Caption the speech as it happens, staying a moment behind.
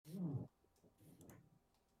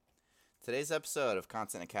Today's episode of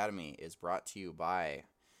Content Academy is brought to you by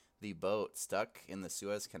the boat stuck in the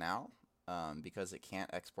Suez Canal because it can't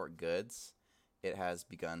export goods. It has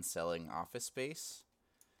begun selling office space.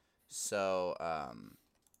 So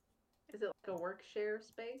Is it like a work share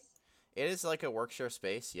space? it is like a workshare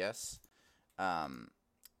space, yes. Um,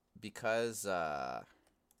 because so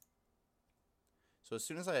as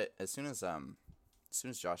soon as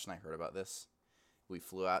Josh and I heard about this, we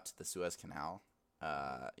flew out to the Suez Canal.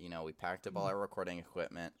 We packed up all our recording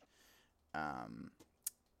equipment. Um,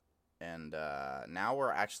 and now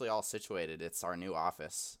we're actually all situated. It's our new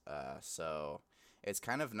office. So it's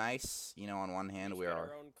kind of nice. On one hand, we got are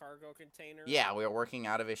our own cargo container. yeah, we are working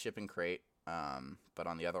out of a shipping crate. But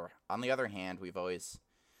on the other hand, we've always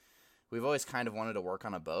kind of wanted to work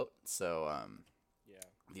on a boat. So Yeah.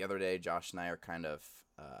 the other day, Josh and I are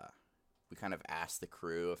we kind of asked the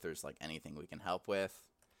crew if there's like anything we can help with.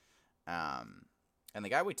 And the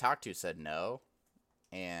guy we talked to said no,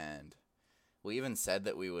 and we even said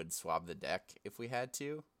that we would swab the deck if we had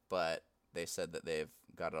to, but they said that they've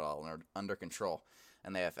got it all under control,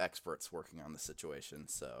 and they have experts working on the situation.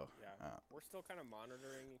 So Yeah. We're still kind of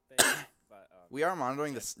monitoring things, but we are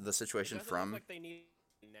monitoring the it situation doesn't from. look like they need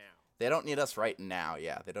now. They don't need us right now.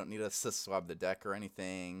 Yeah, they don't need us to swab the deck or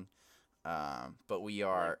anything. But we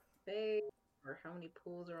are. They or how many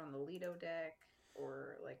pools are on the Lido deck?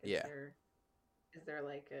 Or like Yeah.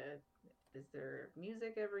 is there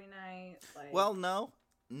music every night? Like Well, no.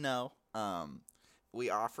 We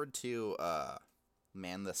offered to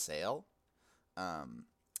man the sail,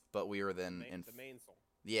 but we were then The mainsail.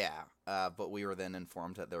 but we were then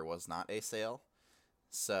informed that there was not a sail.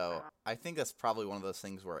 So I think that's probably one of those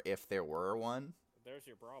things where if there were one, There's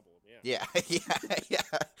your problem. Yeah. yeah,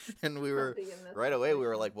 and we were something in this right away. We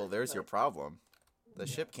were situation like, well, is there's your like- problem. The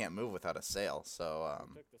ship can't move without a sail. So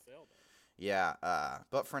Who took the sail down? yeah.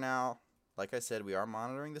 But for now, like I said, we are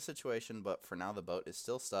monitoring the situation. But for now, the boat is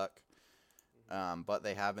still stuck. But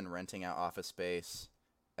they have been renting out office space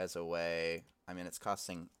as a way. I mean, it's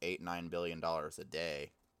costing $8-9 billion a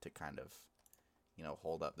day to kind of,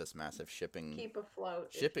 hold up this massive shipping keep afloat.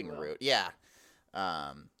 if you shipping will. route. Yeah.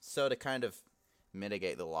 So to kind of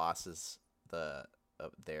mitigate the losses,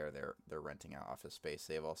 they're renting out office space.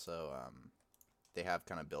 They've also they have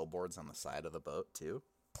kind of billboards on the side of the boat too.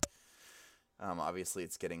 Obviously,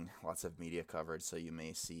 it's getting lots of media coverage, so you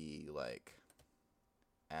may see like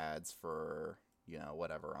ads for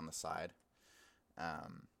whatever on the side.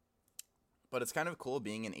 But it's kind of cool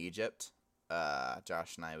being in Egypt.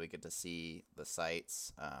 Josh and I, we get to see the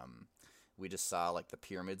sights. We just saw like the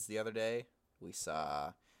pyramids the other day. We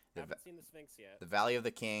saw Haven't seen the Sphinx yet. the Valley of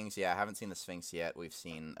the Kings. Yeah, I haven't seen the Sphinx yet. We've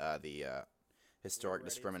seen the historic ready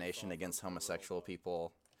to discrimination solve against the world. homosexual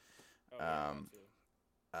people. Oh, yeah, um,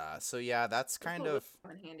 that too. So yeah, that's This kind will of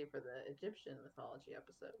come in handy for the Egyptian mythology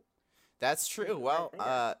episode. that's true. Right Well,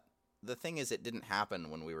 there. the thing is, it didn't happen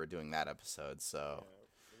when we were doing that episode, so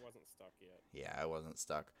Yeah, it wasn't stuck yet. yeah, I wasn't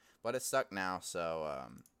stuck, but it's stuck now. So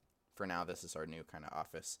for now, this is our new kind of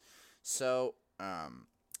office. So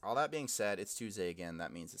all that being said, it's Tuesday again.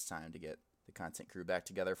 That means it's time to get the content crew back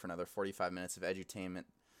together for another 45 minutes of edutainment.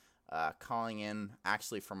 Calling in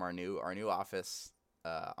actually from our new office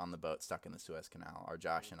on the boat stuck in the Suez Canal. Our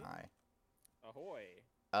Josh and I. Ahoy!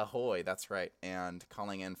 Ahoy, that's right. And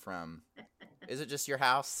calling in from. Is it just your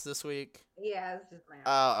house this week? Yeah, it's just my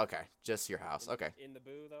Oh, okay. Just your house. Okay. In the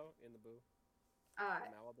boo though. In the boo. uh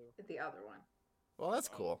Malibu. the other one. Well, that's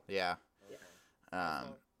cool. Yeah. Okay.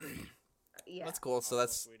 Um, Yeah. That's cool. So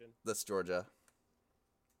Also Sweden. that's Georgia.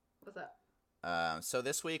 What's up? So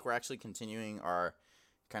this week we're actually continuing our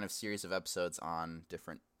kind of series of episodes on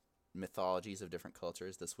different mythologies of different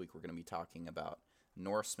cultures. This week we're going to be talking about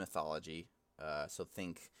Norse mythology. So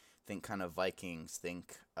think kind of Vikings.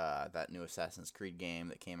 Think that new Assassin's Creed game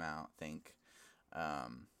that came out. Think,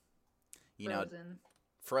 Frozen.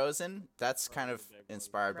 Frozen. That's kind of Frozen's a big one.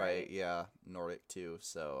 inspired Right. by Nordic too.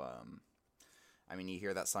 So I mean, you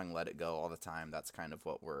hear that song "Let It Go" all the time. That's kind of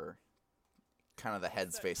what we're kind of the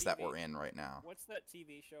What's that headspace that TV? we're in right now. What's that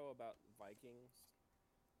TV show about Vikings?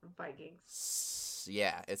 Vikings.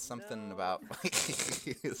 Yeah, it's something No. about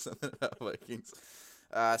it's something about Vikings.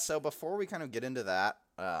 So before we kind of get into that,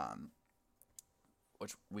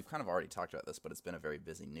 which we've kind of already talked about this, but it's been a very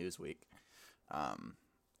busy news week,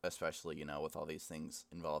 especially with all these things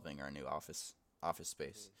involving our new office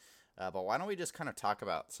space. But why don't we just kind of talk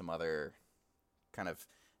about some other kind of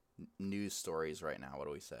news stories right now? What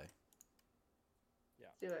do we say?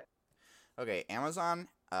 Do it. Okay, Amazon.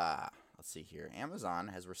 Let's see here. Amazon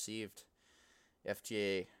has received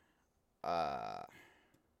FTA.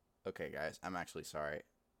 Okay, guys, I'm actually sorry.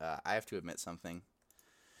 I have to admit something.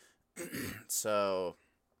 So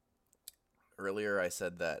earlier I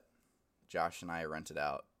said that Josh and I rented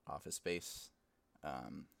out office space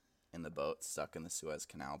in the boat stuck in the Suez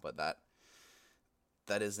Canal, but that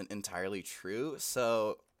isn't entirely true.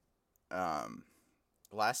 So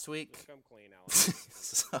last week, Just come clean, Alex.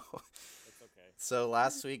 so It's okay. so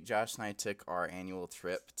last week Josh and I took our annual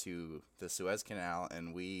trip to the Suez Canal,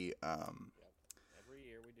 and we Every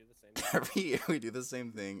year we do the same thing. every year we do the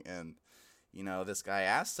same thing, and this guy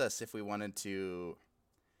asked us if we wanted to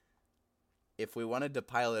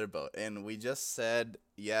pilot a boat, and we just said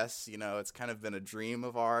yes. It's kind of been a dream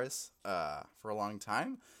of ours for a long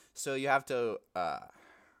time. So you have to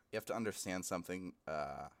understand something.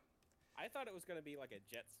 I thought it was gonna be like a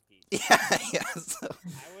jet ski. Yeah. So,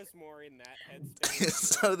 I was more in that headspace.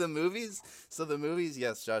 so the movies,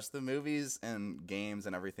 yes, Josh. The movies and games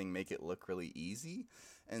and everything make it look really easy.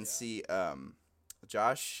 And Yeah. see,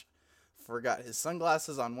 Josh forgot his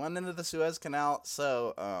sunglasses on one end of the Suez Canal.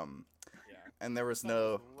 So Yeah. and there was Sun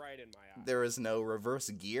was no. right in my eye. There was no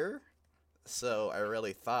reverse gear, so I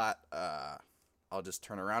really thought I'll just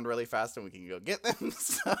turn around really fast and we can go get them.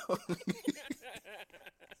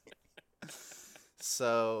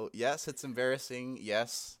 So yes, it's embarrassing.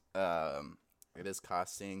 Yes, it is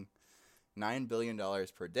costing $9 billion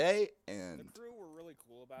per day, and The crew were really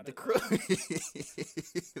cool about the it. crew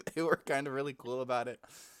they were kind of really cool about it.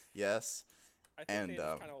 Yes. I think and, they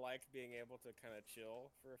just kind of liked being able to kind of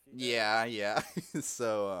chill for a few days. Yeah.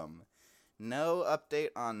 So no update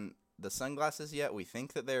on the sunglasses yet. We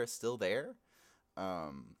think that they're still there.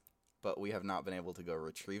 But we have not been able to go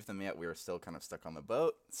retrieve them yet. We are still kind of stuck on the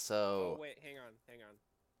boat. Oh So wait, hang on.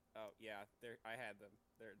 Oh yeah, I had them.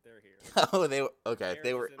 They're here. oh, they were okay. They're They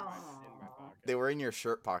just were in my pocket. they were in your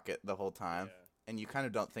shirt pocket the whole time. Yeah. And you kind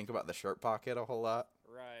of don't think about the shirt pocket a whole lot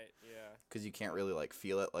Right. Yeah. cuz you can't really like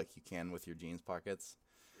feel it like you can with your jeans pockets.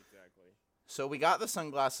 Exactly. So we got the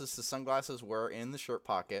sunglasses. The sunglasses were in the shirt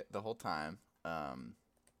pocket the whole time.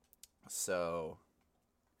 So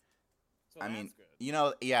So I that's mean,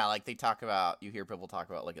 good. yeah, like you hear people talk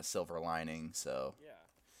about like a silver lining, so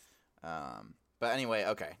Yeah. but anyway,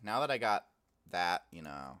 okay. Now that I got that,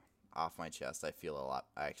 off my chest, I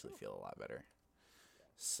actually feel a lot better.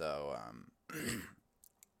 So,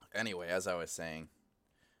 anyway, as I was saying,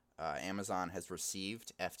 Amazon has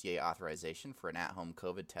received FDA authorization for an at-home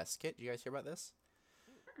COVID test kit. Did you guys hear about this?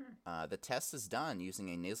 The test is done using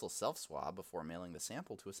a nasal self-swab before mailing the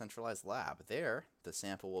sample to a centralized lab. There, the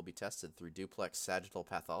sample will be tested through duplex sagittal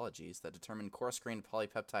pathologies that determine coarse-grained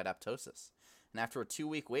polypeptide apoptosis. And after a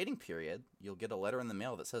 2-week waiting period, you'll get a letter in the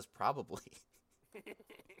mail that says probably.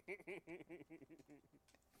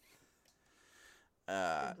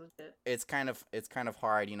 Seems legit. It's kind of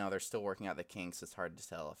hard. They're still working out the kinks. It's hard to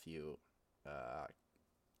tell if you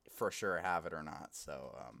for sure have it or not.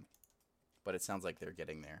 So, but it sounds like they're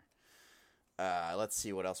getting there. Let's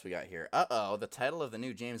see what else we got here. The title of the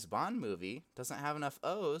new James Bond movie doesn't have enough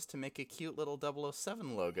O's to make a cute little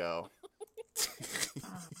 007 logo.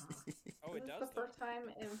 Oh, Is it this does. the though? first time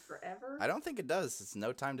in forever? I don't think it does. It's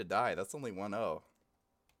No Time to Die. That's only one O.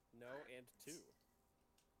 No and two.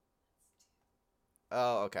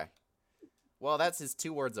 Oh, okay. Well, it's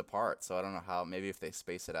 2 words apart, so I don't know how. Maybe if they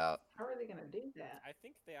space it out. How are they gonna do that? I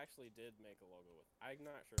think they actually did make a logo with. I'm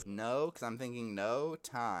not sure. No, because I'm thinking no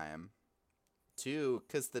time. 2,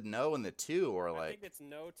 because the no and the 2 are I like. think it's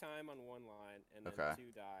no time on one line and then Okay.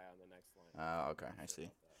 two die on the next line. Oh, okay, I'm I not see. sure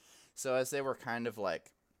about that. So as they were kind of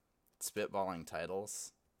like spitballing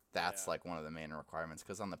titles, that's Yeah. like one of the main requirements.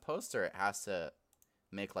 Because on the poster, it has to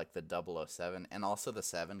make like the 007, and also the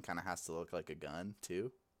 7 kind of has to look like a gun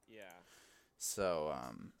too. Yeah. So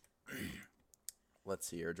let's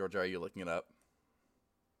see here, Georgia, are you looking it up?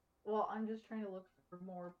 Well, I'm just trying to look for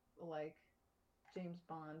more like James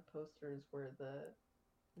Bond posters where the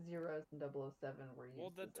zeros and 007 were used.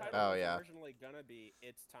 Well, the as title Oh, was yeah. originally gonna be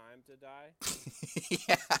 "It's Time to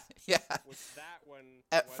Die," yeah. which that one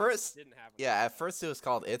At one first- didn't have. Yeah, at first it was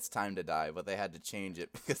called It's Time to Die, but they had to change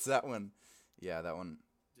it because that one didn't have enough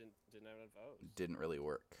O's. didn't really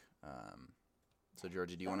work. So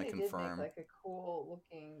Georgia, do you want to Somebody confirm? Did make, like a cool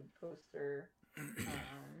looking poster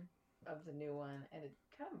of the new one, and it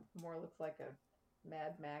kind of more looks like a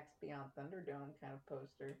Mad Max Beyond Thunderdome kind of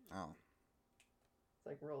poster. Oh, It's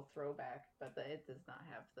like real throwback, but it does not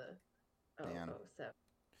have the Man. 007.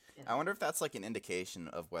 in I it. wonder if that's like an indication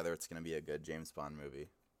of whether it's going to be a good James Bond movie.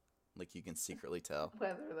 Like you can secretly tell.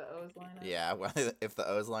 Whether the O's line up. Yeah, well, if the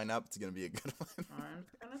O's line up, it's going to be a good one. I'm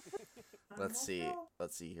just gonna Let's see.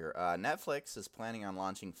 Let's see here. Netflix is planning on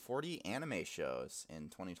launching 40 anime shows in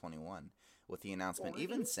 2021, with the announcement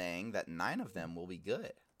even 40? saying that 9 of them will be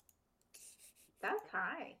good. That's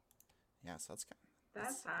high. Yeah, so that's kind.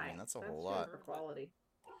 That's I high. mean, that's a That's whole super lot. quality.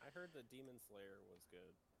 I heard the Demon Slayer was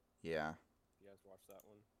good. Yeah, You guys watched that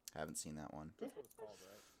one? haven't seen that one. That's what it's called,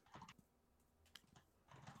 right?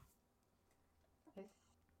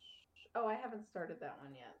 I haven't started that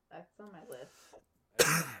one yet. That's on my list. I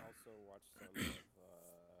also watched some of, I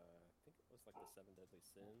think it was like the Seven Deadly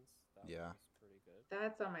Sins. That Yeah. one was pretty good.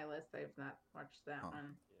 That's on my list. I have not watched that Huh.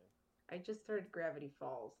 one. Yeah. I just started Gravity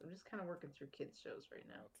Falls. I'm just kind of working through kids shows right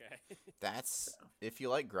now. Okay. That's So. if you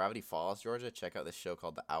like Gravity Falls, Georgia, check out this show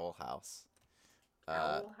called The Owl House.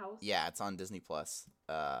 Owl House? Yeah, it's on Disney Plus.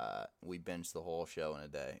 We binged the whole show in a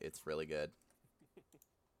day. It's really good.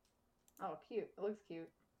 Oh, cute. It looks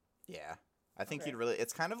cute. Yeah, I think Okay. you'd really.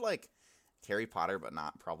 It's kind of like Harry Potter, but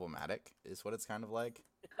not problematic. Is what it's kind of like.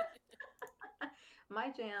 My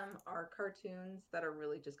jam are cartoons that are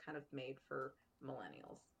really just kind of made for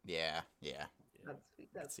millennials. Yeah. Yeah. That's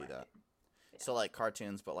sweet. That's see my that. jam. Yeah. So like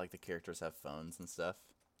cartoons, but like the characters have phones and stuff.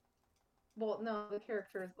 Well, no, the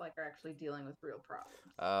characters like are actually dealing with real problems.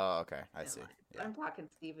 Oh, okay. I in see. life. Yeah. I'm talking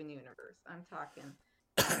Steven Universe. I'm talking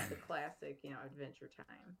the classic, Adventure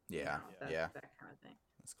Time. Yeah, yeah. That kind of thing.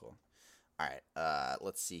 That's cool. All right.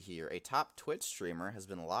 Let's see here. A top Twitch streamer has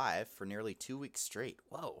been live for nearly 2 weeks straight.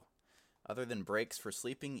 Whoa. Other than breaks for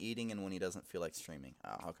sleeping, eating, and when he doesn't feel like streaming.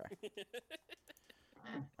 Oh, okay.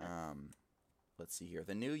 Let's see here.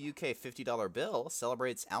 The new UK $50 bill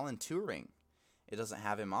celebrates Alan Turing. It doesn't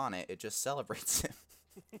have him on it. It just celebrates him.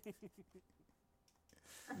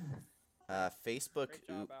 Facebook. Great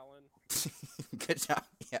job, Alan. Good job.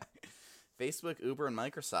 Yeah. Facebook, Uber, and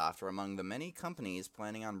Microsoft are among the many companies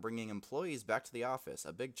planning on bringing employees back to the office.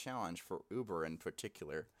 A big challenge for Uber in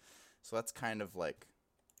particular. So that's kind of like,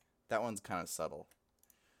 that one's kind of subtle.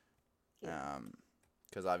 Yeah.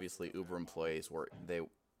 Because obviously Uber employees they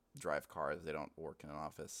drive cars. They don't work in an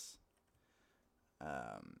office.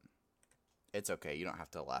 It's okay. You don't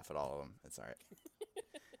have to laugh at all of them. It's all right.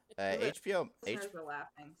 HBO. Listeners are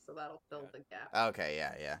laughing, so that'll fill the gap. Okay,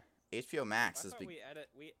 yeah. HBO Max I is thought we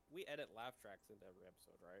edit laugh tracks into every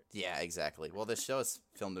episode, right? Yeah, exactly. Well, this show is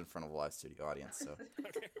filmed in front of a live studio audience, so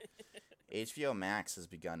Okay. HBO Max has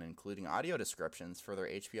begun including audio descriptions for their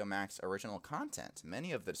HBO Max original content.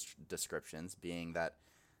 Many of the descriptions being that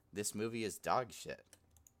this movie is dog shit.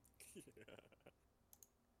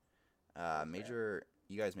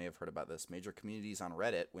 You guys may have heard about this. Major communities on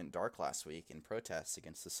Reddit went dark last week in protests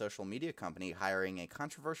against the social media company hiring a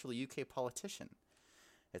controversial UK politician.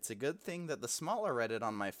 It's a good thing that the smaller Reddit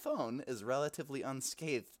on my phone is relatively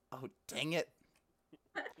unscathed. Oh, dang it.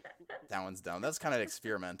 That one's dumb. That's kind of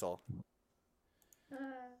experimental.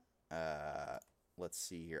 Let's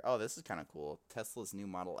see here. Oh, this is kind of cool. Tesla's new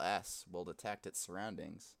Model S will detect its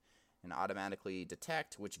surroundings and automatically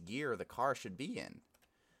detect which gear the car should be in.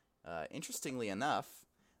 Interestingly enough,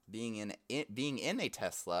 being in a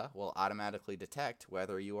Tesla will automatically detect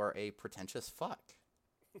whether you are a pretentious fuck.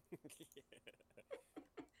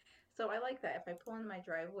 So I like that. If I pull in my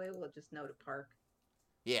driveway, will it just know to park?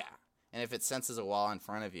 Yeah, and if it senses a wall in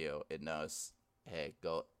front of you, it knows, hey,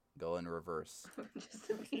 go in reverse. Just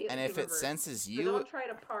immediately And if it reverse. senses So you, don't try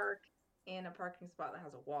to park in a parking spot that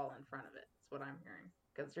has a wall in front of it. That's what I'm hearing.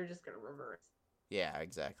 Because you're just going to reverse. yeah,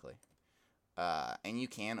 exactly. And you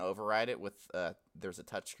can override it with there's a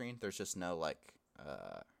touchscreen. There's just no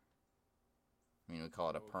we call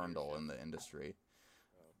it a perndle in the industry.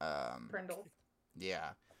 Prindle. Yeah.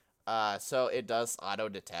 So it does auto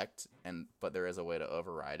detect, but there is a way to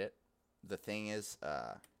override it. The thing is,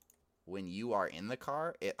 when you are in the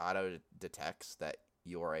car, it auto detects that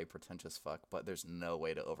you are a pretentious fuck, but there's no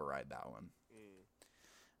way to override that one.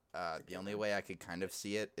 The only way I could kind of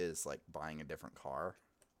see it is like buying a different car.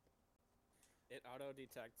 It auto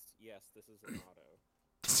detects. Yes, this is an auto.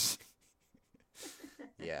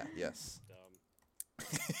 Yeah. Yes. Dumb.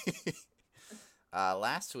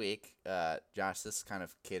 Last week, Josh, this is kind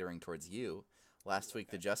of catering towards you. Last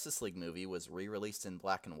week, the Justice League movie was re-released in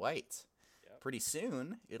black and white. Yep. Pretty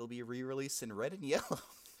soon, it'll be re-released in red and yellow.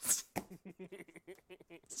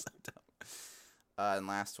 So dumb. And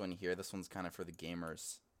last one here, this one's kind of for the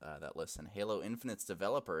gamers that listen. Halo Infinite's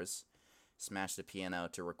developers smashed a piano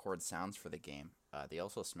to record sounds for the game. They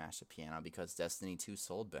also smashed a piano because Destiny 2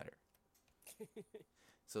 sold better.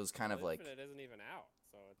 So it's kind of like... Infinite isn't even out,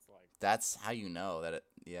 so it's like... That's how you know that it...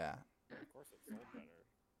 Yeah. Of course it sold better.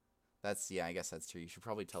 I guess that's true. You should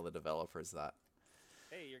probably tell the developers that.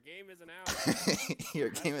 Hey, your game isn't out. Your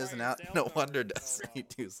That's game why isn't your out. sales No numbers wonder are so Destiny low.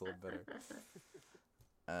 2 sold better.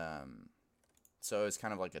 So it's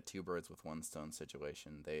kind of like a two birds with one stone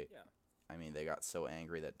situation. They got so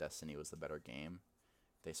angry that Destiny was the better game.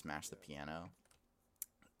 They smashed the piano.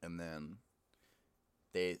 And then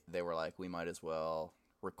they were like, we might as well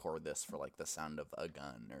record this for like the sound of a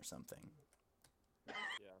gun or something. Yeah.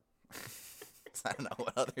 'Cause I don't know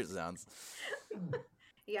what other sounds.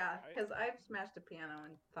 Yeah, because I've smashed a piano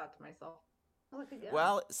and thought to myself, look again.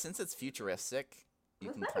 Well, since it's futuristic, you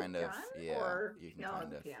Was can that kind a of gun yeah, or you can no,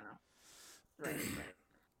 kind the of. piano. Right.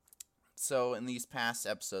 So in these past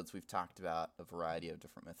episodes, we've talked about a variety of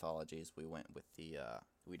different mythologies. We went with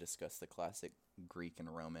we discussed the classic Greek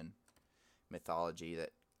and Roman mythology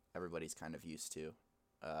that everybody's kind of used to,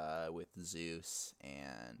 with Zeus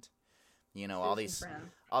and all Zeus and these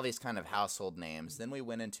friends. kind of household names. Then we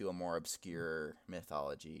went into a more obscure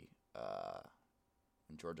mythology,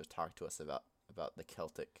 and Georgia talked to us about the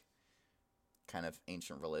Celtic kind of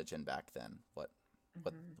ancient religion back then. What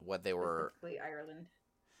they were. Specifically Ireland.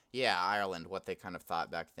 Yeah, Ireland, what they kind of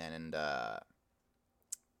thought back then, and a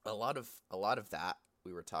lot of that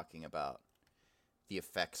we were talking about the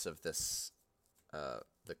effects of this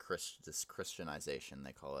this Christianization,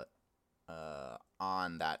 they call it,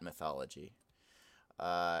 on that mythology,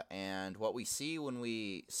 and what we see when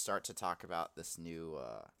we start to talk about this new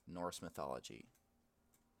Norse mythology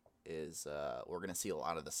is we're going to see a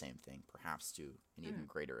lot of the same thing, perhaps to an even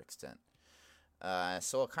greater extent.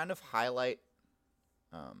 So I'll kind of highlight.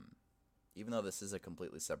 Even though this is a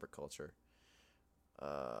completely separate culture,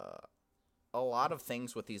 a lot of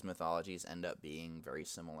things with these mythologies end up being very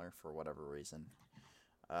similar for whatever reason.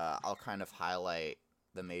 I'll kind of highlight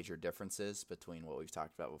the major differences between what we've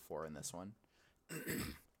talked about before and this one.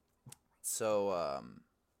 So,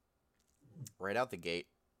 right out the gate,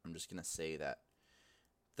 I'm just going to say that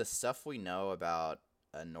the stuff we know about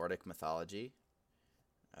Nordic mythology,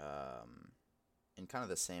 in kind of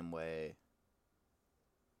the same way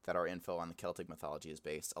that our info on the Celtic mythology is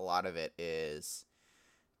based, a lot of it is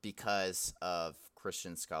because of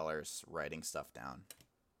Christian scholars writing stuff down.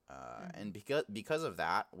 And because of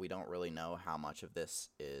that, we don't really know how much of this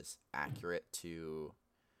is accurate to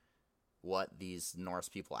what these Norse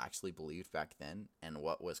people actually believed back then and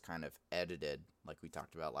what was kind of edited, like we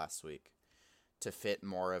talked about last week, to fit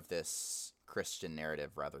more of this Christian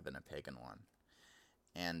narrative rather than a pagan one.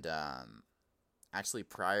 And actually,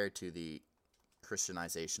 prior to the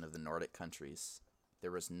Christianization of the Nordic countries,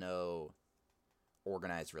 there was no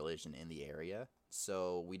organized religion in the area,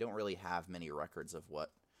 so we don't really have many records of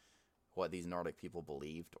what these Nordic people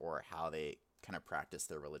believed or how they kind of practiced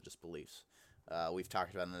their religious beliefs. We've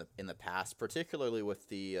talked about in the past, particularly with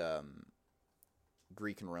the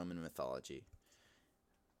Greek and Roman mythology.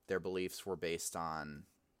 Their beliefs were based on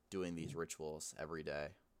doing these rituals every day.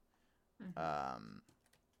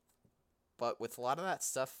 But with a lot of that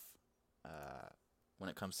stuff, when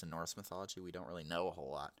it comes to Norse mythology, we don't really know a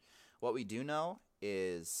whole lot. What we do know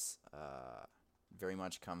is very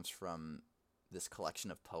much comes from this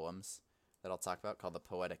collection of poems that I'll talk about called the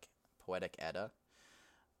Poetic Edda.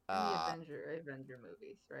 And the Avenger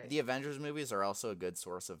movies, right? The Avengers movies are also a good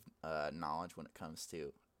source of knowledge when it comes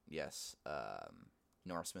to,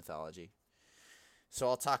 Norse mythology. So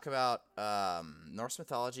I'll talk about Norse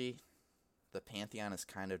mythology. The pantheon is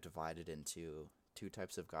kind of divided into two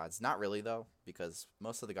types of gods. Not really, though, because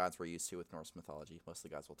most of the gods we're used to with Norse mythology, most of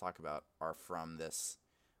the gods we'll talk about, are from this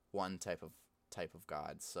one type of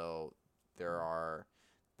god. So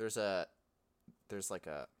there's like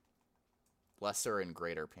a lesser and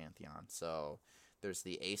greater pantheon. So there's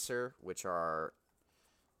the Aesir, which are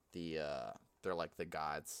they're like the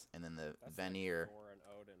gods, and then the That's Vanir. Like Thor and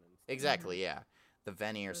Odin and stuff. Exactly, yeah. The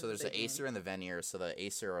Vanir. So Those there's are the big Aesir and the Vanir. So the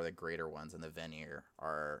Aesir are the greater ones, and the Vanir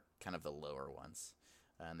are kind of the lower ones.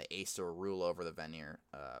 And the Aesir rule over the Vanir.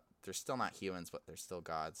 They're still not humans, but they're still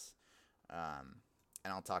gods. And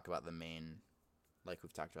I'll talk about the main, like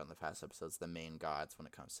we've talked about in the past episodes, the main gods when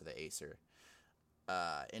it comes to the Aesir.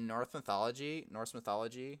 In Norse mythology,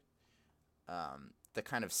 the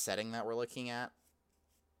kind of setting that we're looking at,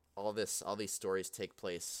 all these stories take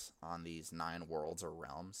place on these 9 worlds or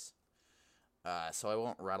realms. So I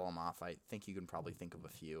won't rattle them off. I think you can probably think of a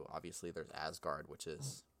few. Obviously, there's Asgard, which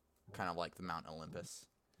is kind of like the Mount Olympus.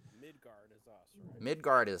 Midgard is us, right?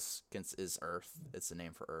 Midgard is Earth. It's the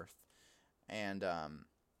name for Earth. And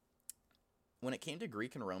when it came to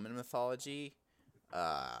Greek and Roman mythology,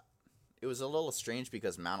 it was a little strange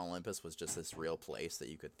because Mount Olympus was just this real place that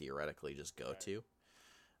you could theoretically just go to.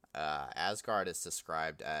 Asgard is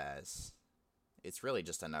described as, it's really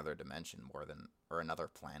just another dimension or another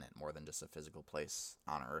planet more than just a physical place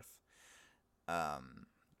on Earth.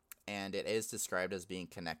 And it is described as being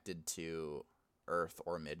connected to Earth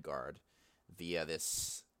or Midgard via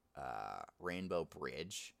this rainbow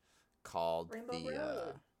bridge called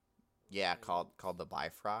called the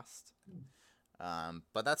Bifrost.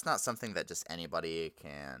 But that's not something that just anybody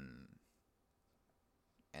can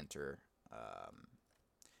enter.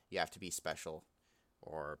 You have to be special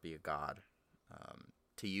or be a god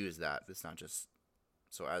to use that. It's not just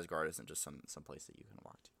so Asgard isn't just some place that you can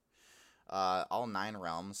walk to. All 9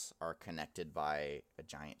 realms are connected by a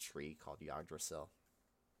giant tree called Yggdrasil,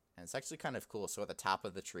 and it's actually kind of cool. So at the top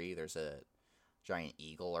of the tree, there's a giant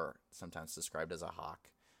eagle, or sometimes described as a hawk.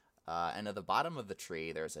 And at the bottom of the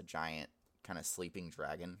tree, there's a giant kind of sleeping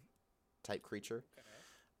dragon type creature.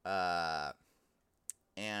 Okay.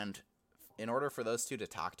 And in order for those two to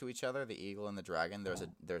talk to each other, the eagle and the dragon,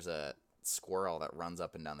 there's a squirrel that runs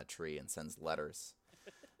up and down the tree and sends letters.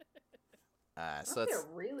 So Must be it's a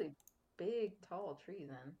really big, tall tree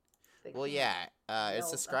then. They well, can't yeah. meld It's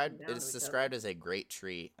up described and down to it's each described other. as a great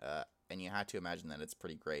tree, and you have to imagine that it's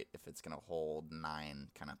pretty great if it's gonna hold 9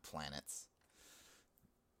 kind of planets.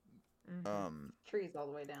 Mhm. Trees all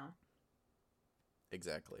the way down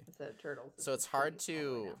Exactly. instead of turtles. So it's just hard trees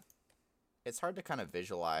all the way to down. it's hard to kind of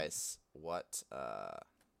visualize what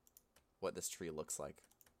this tree looks like,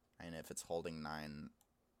 and if it's holding nine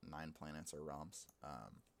planets or realms.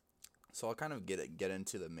 So I'll kind of get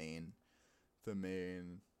into the main.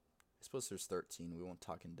 I suppose there's 13. We won't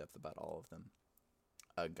talk in depth about all of them.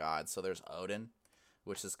 God. So there's Odin,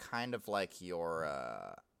 which is kind of like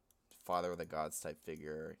your father of the gods type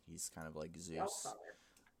figure. He's kind of like The Zeus.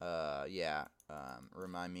 Allfather. Yeah.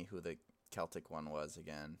 Remind me who the Celtic one was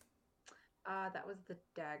again. That was the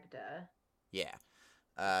Dagda. Yeah.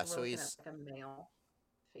 We're So looking he's at like a male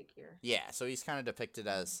figure. yeah. So he's kind of depicted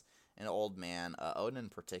as an old man. Odin in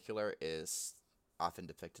particular is often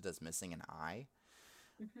depicted as missing an eye.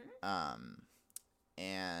 Mm-hmm.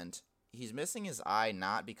 And he's missing his eye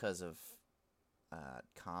not because of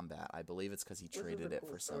combat. I believe it's because he This is traded a it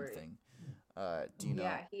cool for story. something. Do you know?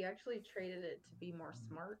 Yeah, he actually traded it to be more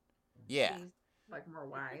smart. Yeah. He's like more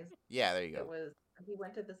wise. Yeah, there you It go. was he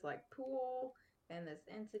went to this like pool and this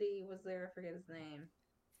entity was there, I forget his name.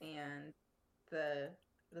 And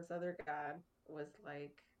this other god was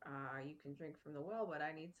like, you can drink from the well, but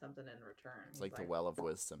I need something in return. It's He's like the well of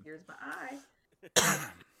wisdom. here's my eye.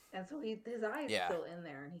 And so his eye is Yeah. still in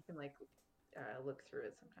there and he can like look through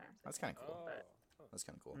it sometimes. I That's think. kind of cool. But That's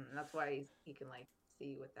kind of cool. that's why he can like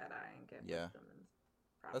see with that eye and get Yeah. wisdom and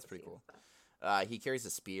That's pretty prophecy cool. and stuff. He carries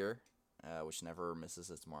a spear, which never misses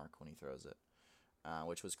its mark when he throws it,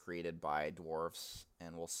 which was created by dwarves,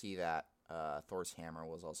 and we'll see that Thor's hammer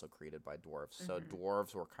was also created by dwarves. So Mhm.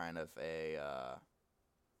 dwarves were kind of a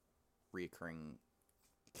recurring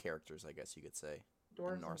characters, I guess you could say,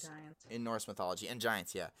 Dwarves and Norse- giants. in Norse mythology, and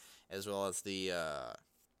giants, yeah, as well as the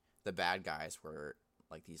bad guys were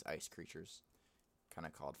like these ice creatures, kind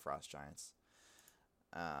of called frost giants.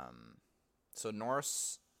 So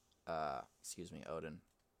Norse, Odin,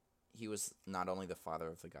 he was not only the father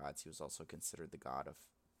of the gods, he was also considered the god of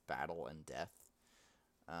battle and death,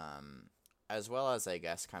 as well as, I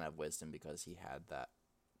guess, kind of wisdom, because he had that,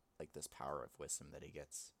 like, this power of wisdom that he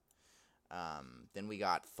gets. Then we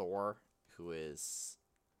got Thor, who is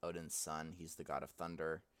Odin's son. He's the god of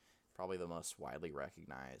thunder, probably the most widely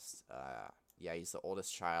recognized. Yeah, he's the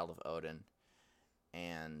oldest child of Odin,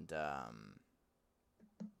 and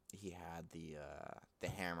he had the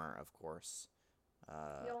hammer, of course.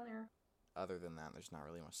 Mjolnir. Other than that, there's not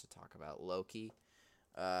really much to talk about. Loki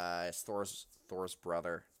is Thor's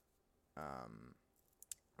brother,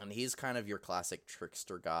 and he's kind of your classic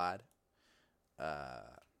trickster god.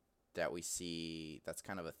 That we see. That's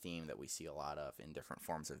kind of a theme that we see a lot of in different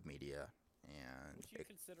forms of media. And Would you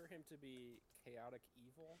consider him to be chaotic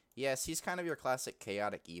evil? yes, he's kind of your classic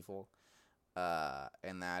chaotic evil.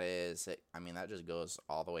 And that is, I mean, that just goes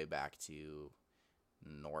all the way back to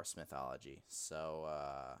Norse mythology. So,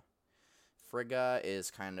 Frigga is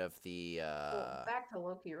kind of the, Well, back to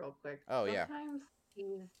Loki real quick. Oh, yeah. Sometimes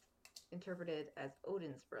he's interpreted as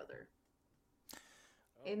Odin's brother.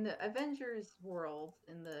 Oh. In the Avengers world,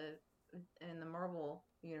 in the Marvel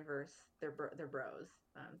universe, they're bros,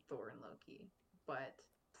 Thor and Loki. But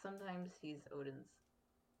sometimes he's Odin's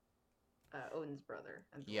brother.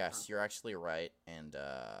 And Thor's yes, not. you're actually right. And,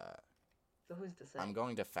 So who's to say? I'm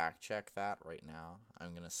going to fact check that right now.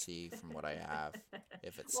 I'm going to see from what I have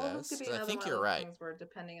if it Well, this says. could be 'Cause I another think one of you're those right. things where,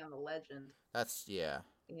 depending on the legend, That's, yeah.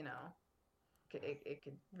 you know, it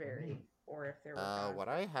could vary, or if there were What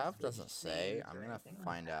gods I with have specific doesn't say. names I'm or going to anything like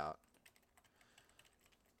find that. out.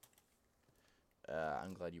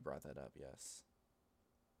 I'm glad you brought that up, yes.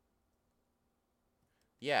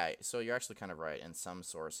 Yeah, so you're actually kind of right. In some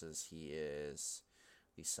sources, he is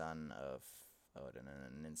the son of Odin,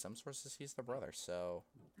 and in some sources, he's the brother. So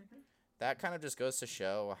Mhm. that kind of just goes to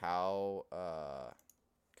show how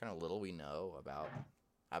kind of little we know about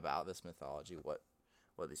this mythology, what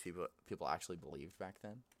these people actually believed back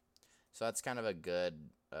then. So that's kind of a good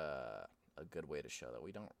way to show that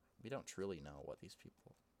we don't truly know what these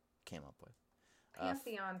people came up with.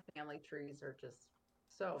 Pantheon family trees are just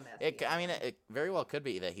so messy. It very well could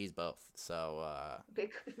be that he's both. So They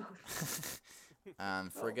could be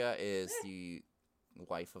both. Frigga is the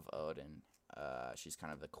wife of Odin. She's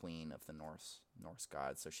kind of the queen of the Norse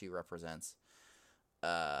gods. So she represents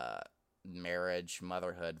marriage,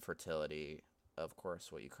 motherhood, fertility. Of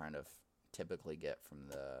course, what you kind of typically get from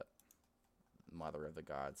the mother of the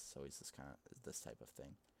gods. So he's this type of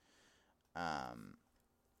thing.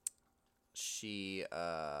 She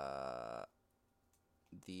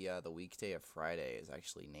the weekday of Friday is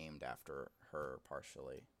actually named after her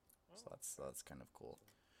partially. So that's kind of cool.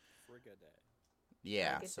 Frigga Day.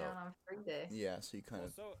 Yeah, Get so down on Frig Day. yeah, so you kind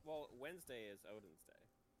of Wednesday is Odin's Day.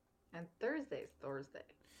 And Thursday's Thursday.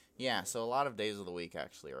 yeah. So a lot of days of the week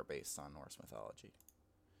actually are based on Norse mythology.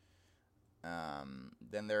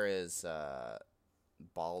 Then there is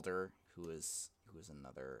Balder, who is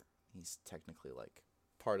another. He's technically like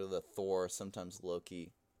part of the Thor, sometimes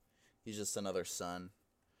Loki. He's just another son.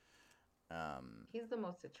 He's the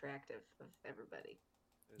most attractive of everybody.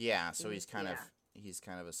 Yeah, so he's kind Yeah.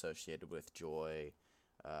 of associated with joy,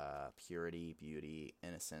 purity, beauty,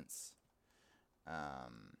 innocence.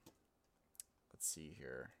 Let's see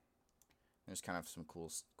here. There's kind of some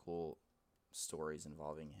cool stories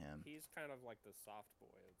involving him. He's kind of like the soft boy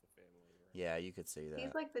of the family, right? Yeah, you could say that.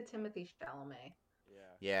 He's like the Timothy Chalamet.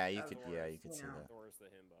 Yeah. Yeah, you Of could. Thor's, Yeah, you could you see know. that. Thor's the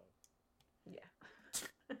himbo. Yeah.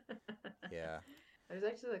 Yeah. There's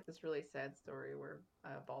actually like this really sad story where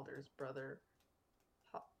Balder's brother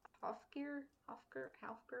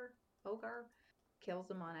Hogar kills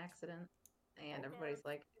him on accident, and everybody's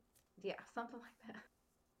like, yeah, something like that.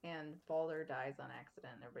 And Balder dies on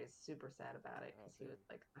accident, and everybody's super sad about it because he was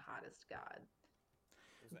like the hottest god.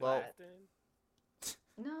 Was that Well- Halfdan?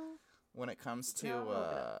 No, When it comes to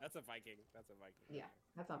No, That's a Viking. yeah,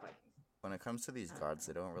 that's not Vikings. when it comes to these gods,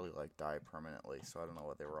 they don't really like die permanently. So I don't know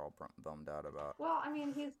what they were all bummed out about. Well, I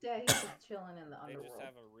mean, he's dead. He's just chilling in the They underworld. just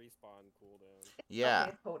have a respawn cooldown. Yeah.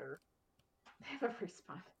 Okay, Hodor. They have a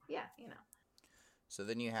respawn. Yeah, you know. So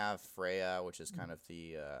then you have Freya, which is kind of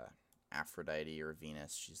the Aphrodite or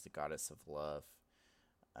Venus. She's the goddess of love.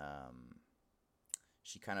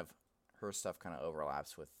 She kind of, her stuff kind of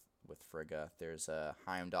overlaps with Frigga. There's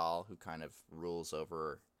Heimdall, who kind of rules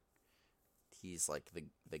over. He's like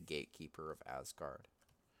the gatekeeper of Asgard.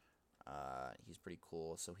 He's pretty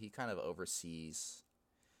cool. So he kind of oversees.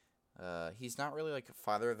 He's not really like a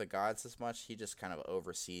father of the gods as much. He just kind of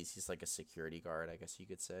oversees. He's like a security guard, I guess you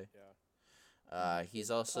could say. Yeah. He's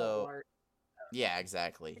also. Art. Yeah,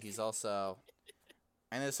 exactly. He's also,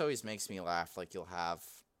 and this always makes me laugh. Like you'll have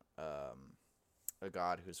a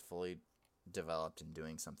god who's fully developed and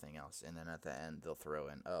doing something else, and then at the end they'll throw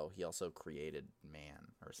in, oh, he also created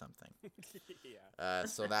man or something. Yeah.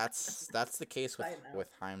 So that's the case Side note. with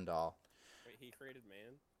Heimdall. Wait, he created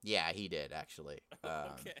man? Yeah, he did actually.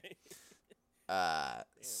 Okay.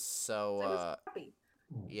 So It was Poppy.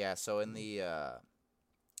 yeah, so in the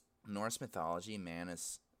Norse mythology, man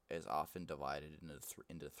is often divided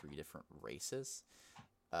into three different races.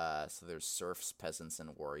 So there's serfs, peasants,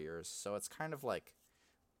 and warriors. So it's kind of like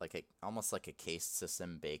almost like a caste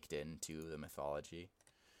system baked into the mythology.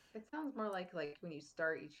 It sounds more like when you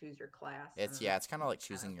start, you choose your class. It's and it's kind of like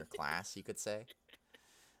choosing your class, you could say.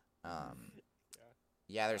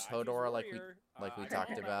 Yeah, there's I choose Hodor, like warrior. we I talked got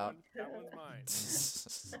that about. one. That one's mine.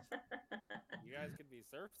 You guys could be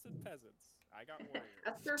serfs and peasants. I got warrior.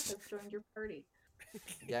 A serf has joined your party.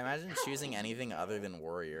 Yeah, imagine choosing anything other than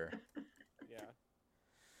warrior. Yeah.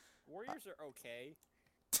 Warriors are okay.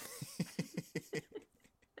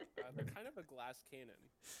 They're kind of a glass cannon.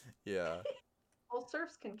 Yeah. Well,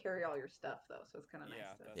 serfs can carry all your stuff though, so it's kind of nice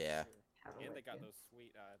Yeah, to that's Yeah. true. have them And they with got you. those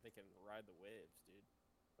sweet. They can ride the waves, dude.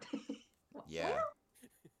 Well, Yeah.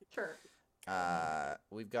 sure.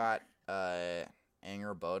 We've got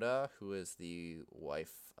Angerboda, who is the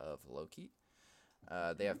wife of Loki.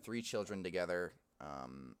 They have 3 children together.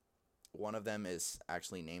 One of them is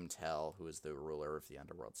actually named Hel, who is the ruler of the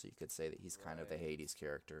underworld. So you could say that he's kind of the Right. Hades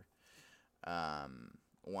character.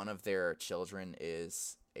 One of their children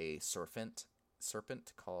is a serpent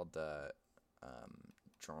called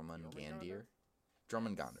Jormungandr.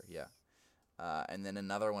 Jormungandr, yeah. And then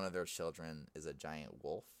another one of their children is a giant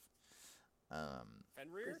wolf.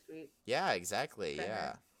 Fenrir? Pretty sweet. Yeah, exactly.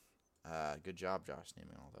 Fenrir. Yeah. Good job, Josh,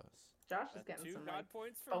 naming all those. Josh is That's getting 2 some god like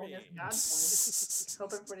points for me. bonus god points.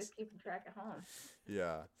 Hope everybody's keeping track at home.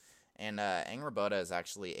 Yeah. And Angerboda is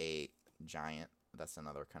actually a giant. That's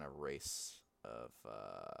another kind of race of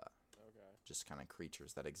Okay. just kind of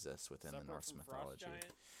creatures that exist within the Separate Norse from mythology. Frost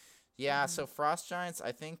Giant? Yeah, Mhm. so frost giants,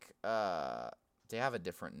 I think they have a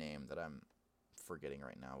different name that I'm forgetting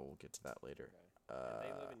right now. We'll get to that later. Okay. And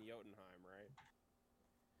they live in Jotunheim, right?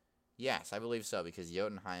 Yes, I believe so, because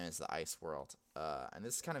Jotunheim is the ice world. And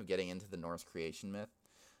this is kind of getting into the Norse creation myth.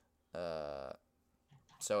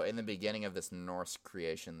 So in the beginning of this Norse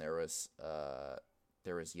creation, there was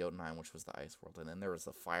Jotunheim, which was the ice world, and then there was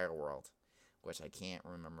the fire world, which I can't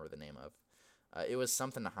remember the name of. It was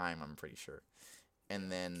something Heim, I'm pretty sure.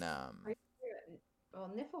 And then Are you sure? Well,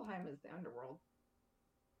 Niflheim is the underworld.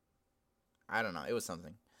 I don't know. It was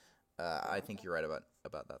something. I Oh, think okay. you're right about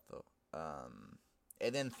that though.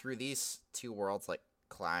 And then through these two worlds like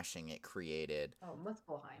clashing, it created. Oh,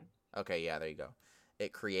 Muspelheim. Okay, yeah, there you go.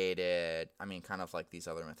 It created. I mean, kind of like these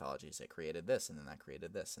other mythologies. It created this, and then that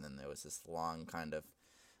created this, and then there was this long kind of.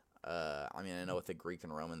 I mean, I know with the Greek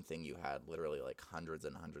and Roman thing, you had literally like hundreds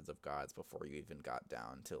and hundreds of gods before you even got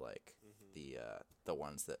down to like the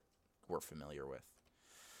ones that we're familiar with.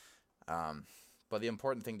 But the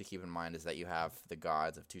important thing to keep in mind is that you have the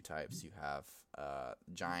gods of two types. You have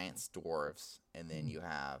giants, dwarves, and then you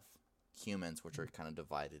have humans, which are kind of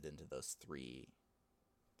divided into those three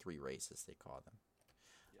races, they call them.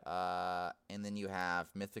 And then you have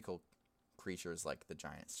mythical creatures like the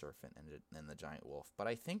giant serpent and the giant wolf. But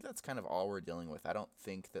I think that's kind of all we're dealing with. I don't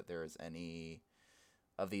think that there's any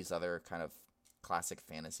of these other kind of classic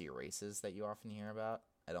fantasy races that you often hear about.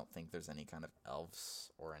 I don't think there's any kind of elves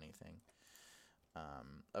or anything.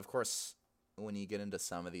 Of course, when you get into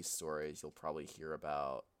some of these stories, you'll probably hear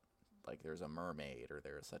about like there's a mermaid or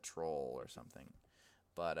there's a troll or something.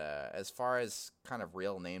 But as far as kind of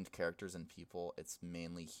real named characters and people, it's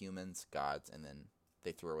mainly humans, gods, and then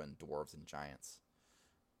they throw in dwarves and giants.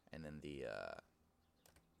 And then the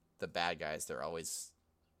bad guys, they're always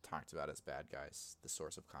talked about as bad guys. The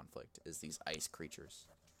source of conflict is these ice creatures.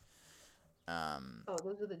 Oh,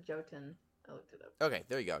 those are the Jotun. I looked it up. Okay,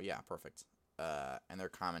 there you go. Yeah, perfect. And their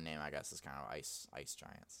common name, I guess, is kind of ice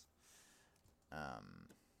giants.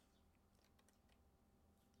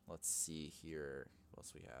 Let's see here. What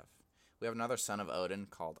else we have? We have another son of Odin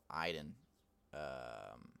called Idun.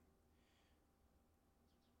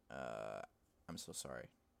 I'm so sorry.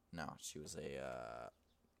 No, she was a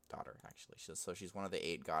daughter, actually. So she's one of the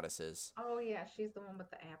 8 goddesses. Oh yeah, she's the one with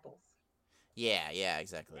the apples. Yeah,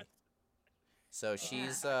 exactly. So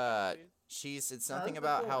she's it's No, something that's the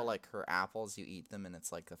about cool how one. like her apples, you eat them and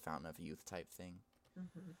it's like a fountain of youth type thing.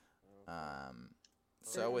 Mhm.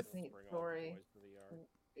 So There's with this neat Bring all the story. boys to the yard.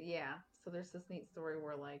 Yeah, so there's this neat story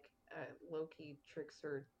where like Loki tricks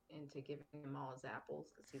her into giving him all his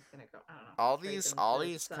apples because he's gonna go. I don't know. all trade these them all for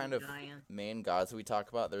these some kind of giant. main gods we talk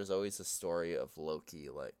about, there's always a story of Loki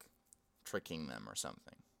like tricking them or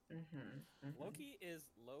something. Loki is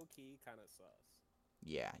low key kind of sus.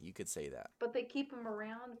 Yeah, you could say that. But they keep him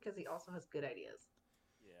around because he also has good ideas.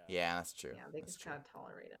 Yeah. Yeah, that's true. Yeah, they That's just true. kind of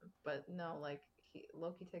tolerate him. But no, like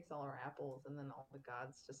Loki takes all our apples, and then all the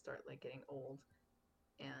gods just start like getting old,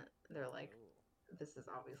 and they're like, Ooh. "This is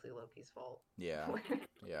obviously Loki's fault." Yeah,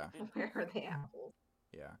 yeah, Where are the apples?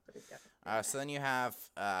 yeah. But he's got- So then you have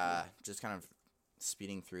just kind of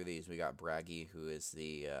speeding through these. We got Bragi, who is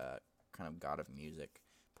the kind of god of music,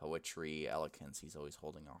 poetry, eloquence. He's always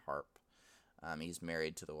holding a harp. He's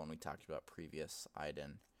married to the one we talked about previous,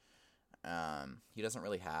 Idun. He doesn't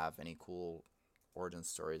really have any cool origin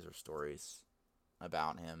stories or stories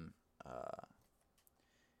about him.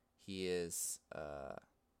 He is.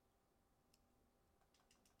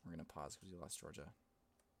 We're gonna pause because we lost Georgia.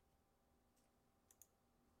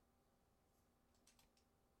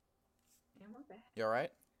 And we're back. You all right?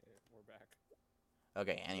 Okay, we're back.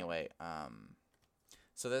 Okay. Anyway,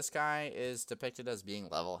 so this guy is depicted as being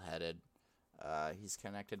level-headed. He's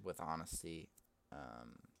connected with honesty. So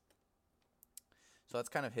that's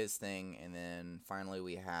kind of his thing. And then finally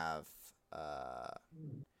we have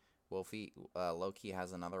Loki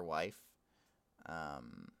has another wife.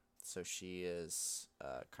 So she is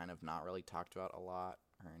kind of not really talked about a lot.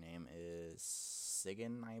 Her name is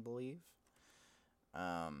Sigyn, I believe.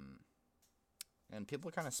 And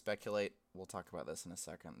people kind of speculate, we'll talk about this in a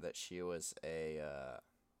second, that she was a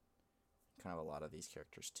kind of a lot of these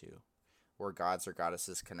characters too. Were gods or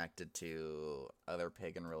goddesses connected to other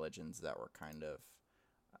pagan religions that were kind of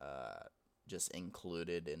just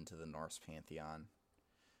included into the Norse pantheon.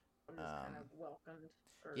 I'm just kind of welcomed.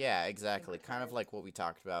 Or Yeah, exactly. Kind of stigmatized. like what we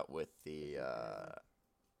talked about with the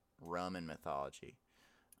Roman mythology.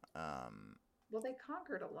 Well, they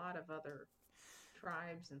conquered a lot of other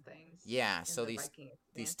tribes and things. Yeah, in so the these Viking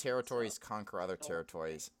these expansion, territories so- conquer other so-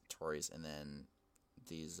 territories, and then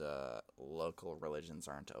these local religions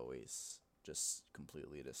aren't always just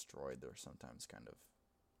completely destroyed. They're sometimes kind of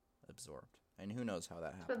absorbed. And who knows how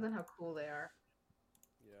that Depends happened. on how cool they are.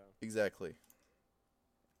 Yeah. Exactly.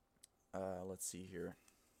 Let's see here.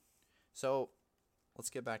 So, let's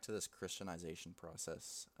get back to this Christianization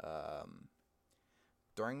process.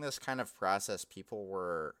 During this kind of process, people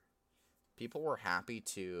were happy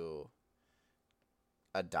to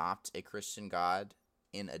adopt a Christian god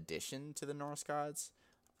in addition to the Norse gods,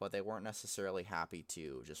 but they weren't necessarily happy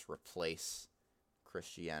to just replace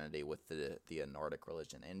Christianity with the Nordic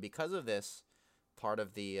religion. And because of this, part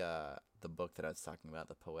of the book that I was talking about,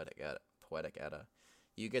 the Poetic Edda,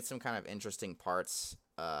 you get some kind of interesting parts.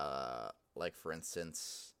 Like for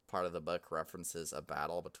instance, part of the book references a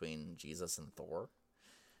battle between Jesus and Thor.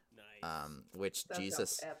 Nice. Which That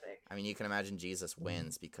Jesus, sounds epic. I mean, you can imagine Jesus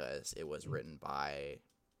wins because it was written by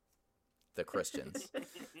the Christians.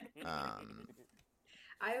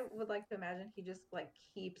 I would like to imagine he just like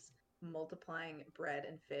keeps multiplying bread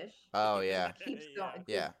and fish. Oh yeah, Keeps going.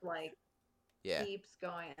 Yeah. Just, like yeah. keeps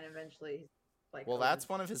going, and eventually he's like. Well, that's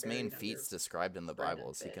one of his main buried feats under- described in the bread and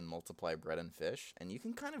Bible. Is he fish. can multiply bread and fish, and you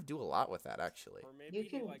can kind of do a lot with that actually. Or maybe You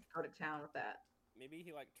can he like go to town with that. maybe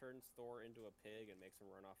he like turns Thor into a pig and makes him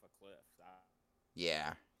run off a cliff.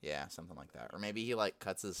 Yeah, something like that. Or maybe he like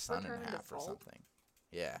cuts his son turn in into half or salt. something.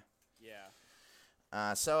 Yeah.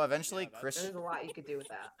 Yeah. So eventually, Yeah, that's- Christian. There's a lot you could do with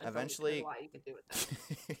that. Eventually- there's a lot you could do with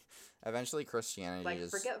that. Eventually, Christianity Like is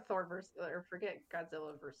forget Thor versus or forget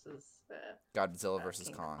Godzilla versus. Godzilla versus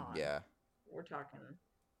King Kong. Kong. Yeah, We're talking.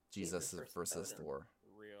 Jesus Jesus versus versus Odin. Thor.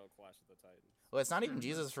 Real Clash of the Titans. Well, it's not even Mhm.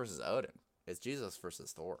 Jesus versus Odin. It's Jesus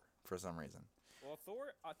versus Thor for some reason. Well,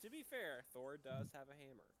 Thor. To be fair, Thor does have a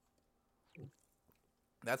hammer.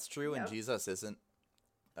 That's true, and Yep. Jesus isn't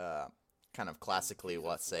kind of classically, Jesus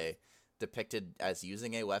let's say, depicted as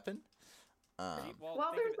using a weapon. Well, think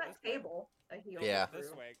of there's it that this way. table that he Yeah. overthrew.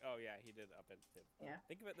 This way. Oh yeah, he did up it. Yeah.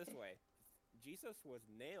 Think of it this way: Jesus was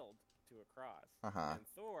nailed to a cross, Uh-huh. and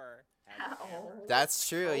Thor had a hammer. How? That's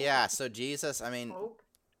true, Oh. yeah. So Jesus, I mean, Hope.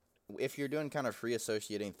 if you're doing kind of free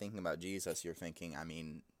associating, thinking about Jesus, you're thinking, I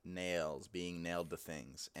mean, nails, being nailed to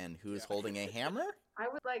things. And who's Yeah. holding a hammer? I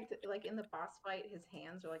would like to, like in the boss fight, his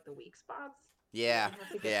hands are like the weak spots. Yeah, You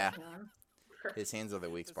have to get yeah. his hands. His hands are the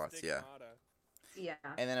weak The spots, yeah. stigmata. Yeah.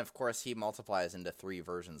 And then, of course, he multiplies into 3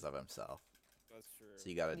 versions of himself. That's true. So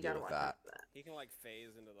you gotta You deal gotta with watch that. out for that. He can like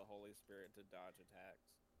phase into the Holy Spirit to dodge attacks.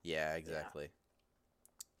 Yeah, exactly.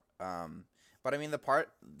 But I mean,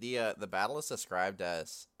 the battle is described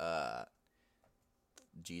as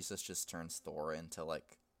Jesus just turns Thor into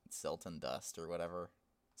like silt and dust or whatever.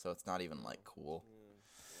 So it's not even like cool.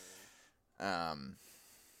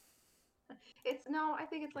 It's no, I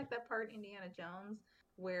think it's like that part in Indiana Jones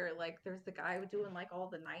where like there's the guy doing like all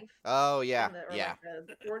the knife. Oh yeah, and or, yeah. Like,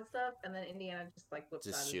 the sword stuff, and then Indiana just like whips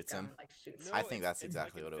Just out his shoots gun him. and, like shoots. No, I think that's it's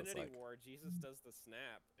exactly like what it was Infinity like. War. Jesus does the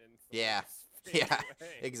snap and Yeah. Thor fades Yeah,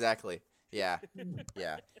 away. exactly. Yeah,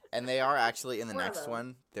 yeah. And they are actually in the One of next those.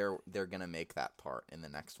 one. They're gonna make that part in the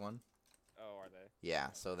next one. Oh, are they?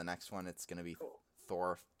 Yeah. So the next one, it's gonna be Cool.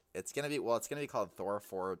 Thor. It's gonna be called Thor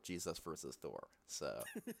 4 Jesus versus Thor. So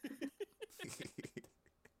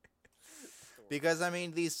because I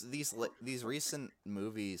mean these recent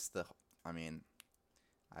movies, I mean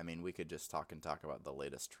we could just talk about the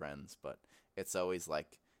latest trends, but it's always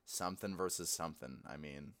like something versus something. I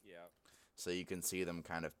mean, Yeah. so you can see them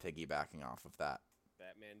kind of piggybacking off of that.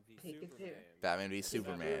 Batman v Pikachu. Superman. Batman v Godzilla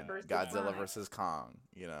Superman, versus Godzilla Kong. versus Kong,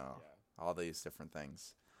 you know, Yeah. all these different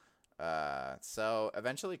things. So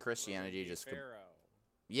eventually Christianity Willem v. just Pharaoh.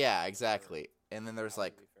 yeah, exactly. And then there's Audi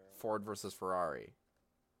like v. Pharaoh. Ford versus Ferrari.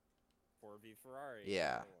 Ford v Ferrari.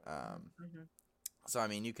 Yeah. Anyway. Mhm. So I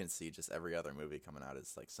mean, you can see just every other movie coming out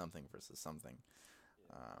is like something versus something.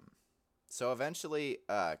 Yeah. So eventually,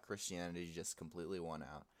 Christianity just completely won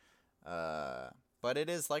out. But it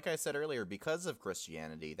is, like I said earlier, because of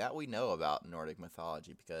Christianity that we know about Nordic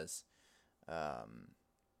mythology, because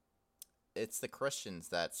it's the Christians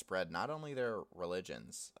that spread not only their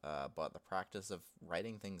religions, but the practice of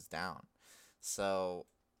writing things down. So,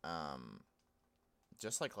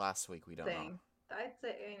 just like last week, we don't know. Thing. I'd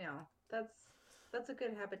say that's a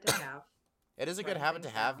good habit to have. It is a good Writing habit to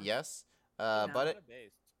things have, down. yes. know. But it Kinda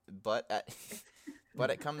based. but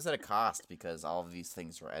it comes at a cost because all of these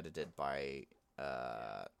things were edited by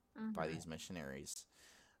Mhm. these missionaries.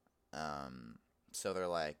 So they're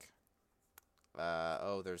like,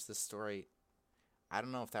 oh, there's this story. I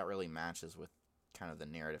don't know if that really matches with kind of the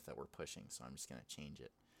narrative that we're pushing, so I'm just gonna change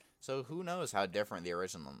it. So who knows how different the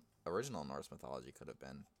original Norse mythology could have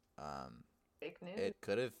been? Fake news.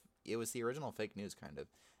 It was the original fake news kind of,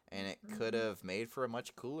 and it could have made for a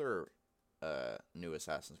much cooler new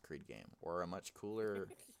Assassin's Creed game, or a much cooler,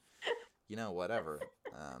 whatever.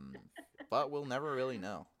 But we'll never really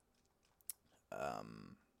know.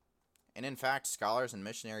 And in fact, scholars and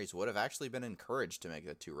missionaries would have actually been encouraged to make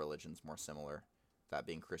the two religions more similar, that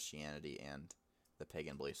being Christianity and the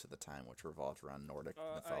pagan beliefs at the time, which revolved around Nordic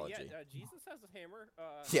mythology. Jesus has a hammer.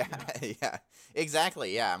 Yeah,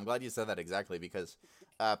 exactly. Yeah, I'm glad you said that exactly, because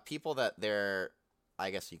people that they're,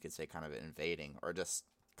 I guess you could say, kind of invading or just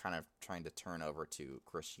kind of trying to turn over to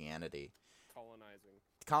Christianity.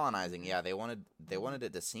 Colonizing. Yeah, they wanted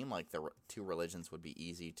it to seem like the two religions would be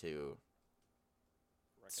easy to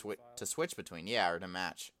switch between, or to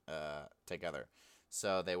match together.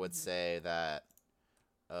 So they would say that,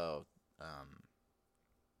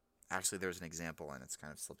 actually, there's an example, and it's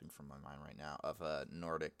kind of slipping from my mind right now, of a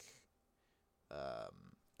Nordic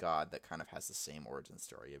god that kind of has the same origin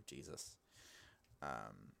story of Jesus.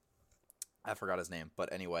 I forgot his name,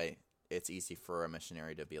 but anyway, it's easy for a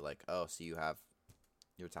missionary to be like, oh, so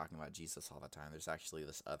you're talking about Jesus all the time. There's actually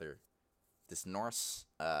this Norse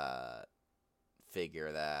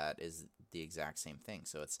figure that is the exact same thing.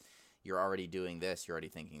 So you're already doing this, you're already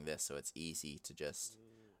thinking this, so it's easy to just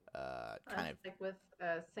kind of like with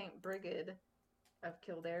Saint Brigid of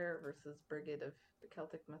Kildare versus Brigid of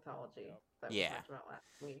Celtic mythology. Yep. That we talked about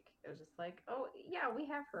last week. It was just like, oh yeah, we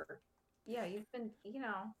have her. Yeah, you've been,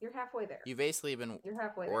 you're halfway there. You've basically been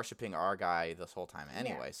worshiping our guy this whole time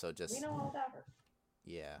anyway. Yeah, so just we know all about her.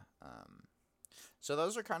 Yeah. So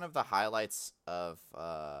those are kind of the highlights of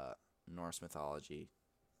Norse mythology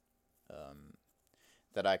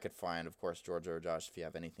that I could find. Of course, Georgia or Josh, if you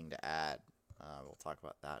have anything to add, we'll talk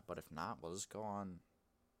about that. But if not, we'll just go on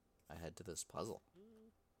ahead to this puzzle.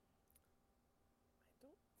 I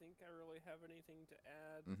don't think I really have anything to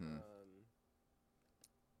add. Mm-hmm.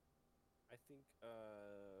 I think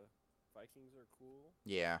Vikings are cool.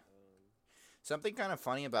 Yeah. Something kind of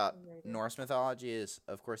funny about Norse mythology is,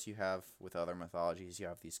 of course, you have, with other mythologies, you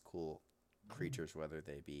have these cool creatures, whether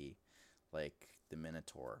they be like the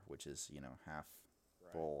Minotaur, which is, half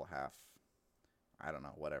bull, half, I don't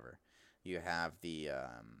know, whatever. You have the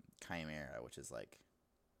Chimera, which is like,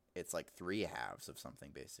 it's like three halves of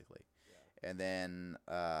something, basically. Yeah. And then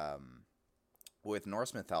with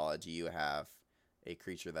Norse mythology, you have a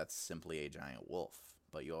creature that's simply a giant wolf,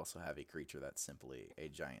 but you also have a creature that's simply a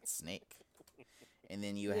giant snake. And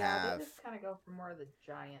then you have... they just kind of go for more of the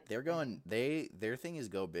giant. They're going... Their thing is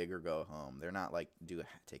go big or go home. They're not like,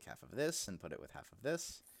 take half of this and put it with half of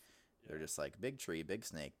this. Yeah. They're just like, big tree, big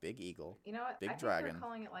snake, big eagle, you know what? big I dragon. think they're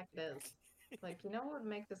calling it like it is. Like, what would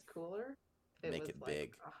make this cooler? Make it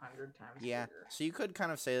big. 100 times yeah. bigger. So you could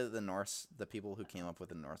kind of say that the people who came up with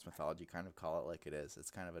the Norse mythology kind of call it like it is.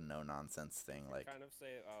 It's kind of a no-nonsense thing. Like, kind of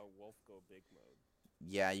say wolf go big mode.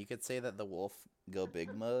 Yeah, you could say that the wolf go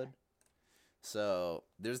big mode. So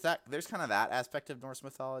there's kind of that aspect of Norse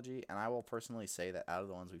mythology, and I will personally say that out of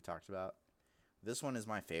the ones we've talked about, this one is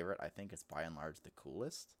my favorite. I think it's by and large the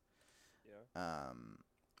coolest. Yeah.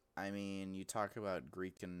 I mean, you talk about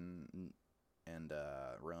Greek and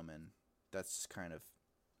Roman. That's just kind of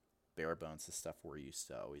bare bones, the stuff we're used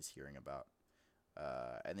to always hearing about.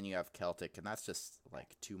 And then you have Celtic, and that's just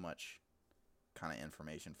like too much kind of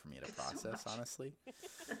information for me to process, honestly.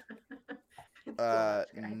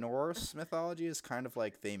 Norse mythology is kind of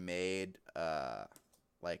like they made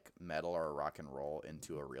like metal or rock and roll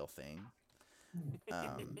into a real thing.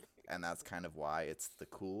 And that's kind of why it's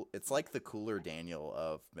like the cooler Daniel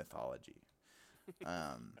of mythology.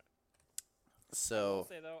 So I will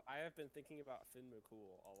say though, I have been thinking about Finn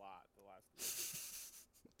McCool a lot the last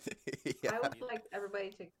week. Yeah. I would like everybody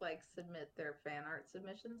to submit their fan art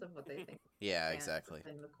submissions of what they think. Yeah, exactly.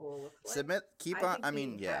 Finn McCool looks like. Submit. Keep on. I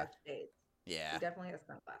mean, yeah. Yeah. He definitely has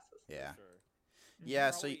sunglasses. Yeah. For sure.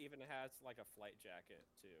 Yeah. So even has like a flight jacket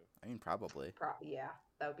too. I mean, probably. Yeah,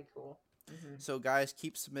 that would be cool. Mm-hmm. So guys,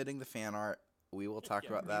 keep submitting the fan art. We will talk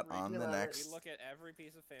about that on the next. We look at every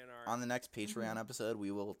piece of fan art on the next Patreon episode.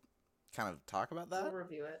 We will kind of talk about that. We'll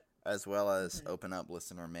review it, as well as open up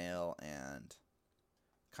listener mail and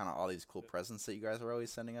kind of all these cool presents that you guys are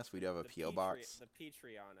always sending us. We do have a P.O. box. The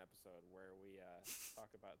Patreon episode where we talk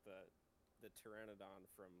about the Pteranodon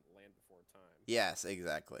from Land Before Time. Yes,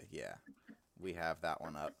 exactly. Yeah, we have that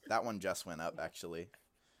one up. That one just went up actually.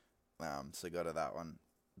 So go to that one.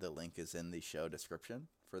 The link is in the show description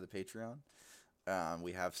for the Patreon.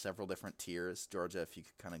 We have several different tiers. Georgia, if you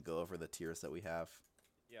could kind of go over the tiers that we have.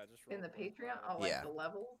 Yeah, just in the Patreon. The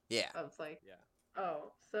level. Yeah. Of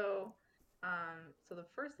so the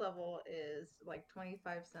first level is like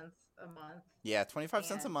 25 cents a month. Yeah, 25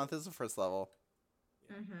 cents a month is the first level.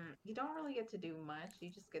 You don't really get to do much. You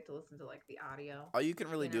just get to listen to like the audio. All you can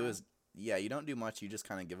really You do know. is, yeah, you don't do much. You just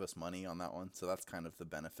kind of give us money on that one. So that's kind of the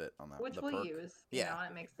benefit on that. Which The we'll perk. use, Yeah.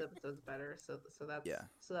 and it makes the episodes better. So that's Yeah.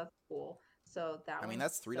 cool. So that I mean, one's-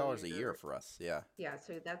 that's $3 so a year you're- for us. Yeah. Yeah,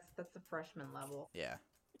 so that's the freshman level, Yeah.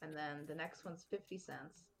 and then the next one's 50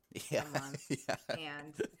 cents Yeah. a month, Yeah.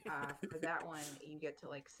 and for that one you get to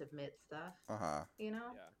like submit stuff, Uh-huh. you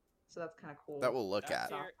know. Yeah. So that's kind of cool. That we'll look That at.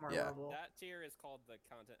 tier- Sophomore Yeah. level. That tier is called the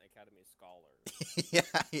Content Academy Scholars. Yeah.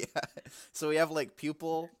 Yeah. So we have like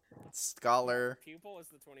pupil, scholar. Pupil is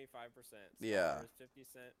the 25%. Yeah. Scholar is 50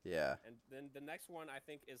 cent. Yeah. And then the next one I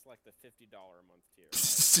think is like the $50 a month tier.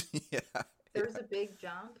 Right? Yeah. There's a big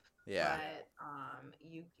jump, Yeah. but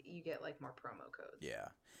you get like more promo codes. Yeah.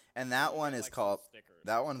 And that You one get, is like, some called, stickers.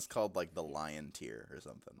 that one's called like the lion tier or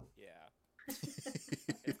something. Yeah.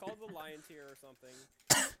 It's called the Lion tier or something.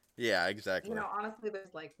 Yeah, exactly. You know, honestly,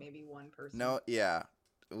 there's like maybe one person. No, yeah.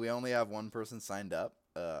 We only have one person signed up,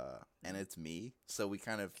 and it's me. So we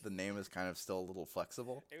kind of, the name is kind of still a little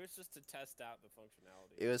flexible. It was just to test out the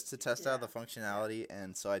functionality. It was to test out the Yeah. functionality,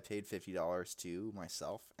 and so I paid $50 to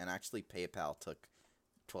myself, and actually PayPal took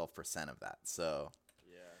 12% of that. So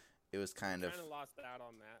Yeah. it was kind of, lost out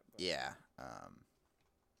on that. But yeah.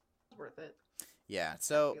 It's worth it. Yeah,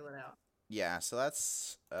 so Feel it out. yeah, so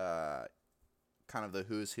that's kind of the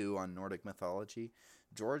who's who on Nordic mythology.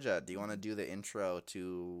 Georgia, do you want to do the intro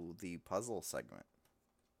to the puzzle segment?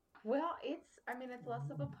 Well, it's less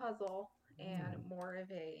of a puzzle and more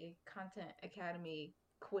of a Content Academy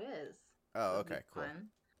quiz. Oh, It'll be okay, cool.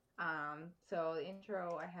 fun. So the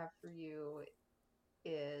intro I have for you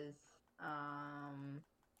is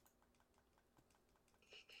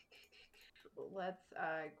let's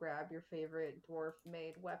grab your favorite dwarf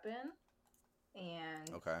made weapon and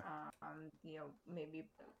Okay. maybe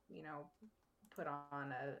put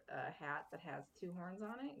on a hat that has two horns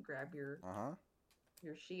on it, grab your Uh-huh.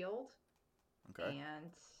 shield Okay.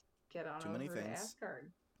 and get on Too over many to things.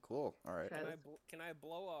 Asgard. Cool. All right. Okay. can I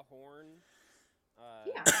blow a horn?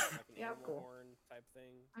 Yeah. Like an Yeah, animal cool. horn type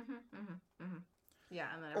thing.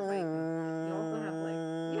 Yeah, and then everybody you also have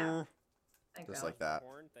like like Just that. like that.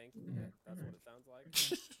 Horn, thank you. Mhm, That's mhm. what it sounds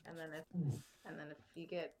like. And then if you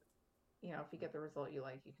get if you get the result you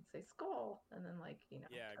like, you can say skull, and then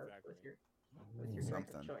Yeah, toast exactly. with your drink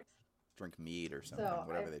of Something. choice. Drink mead or something, So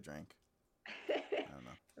whatever I- they drink. I don't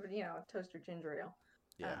know. Toast your ginger ale.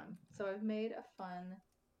 Yeah. So I've made a fun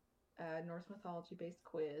Norse mythology based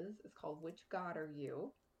quiz. It's called Which God Are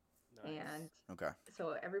You? Nice. And Okay.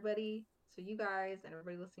 so you guys and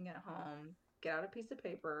everybody listening at home, get out a piece of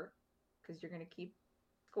paper because you're going to keep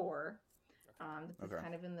score. This is Okay.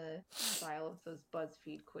 kind of in the style of those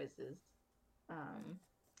BuzzFeed quizzes.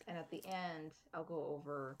 And at the end, I'll go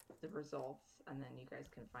over the results, and then you guys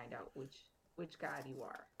can find out which god you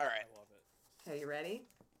are. All I right. love it. Okay, you ready?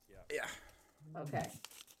 Yeah. Okay.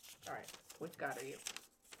 All right. Which god are you?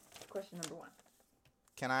 Question number 1.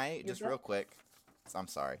 Can I You're just good? real quick? I'm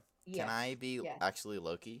sorry. Yes. Can I be Yes. actually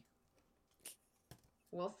Loki?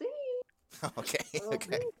 We'll see. Okay. We'll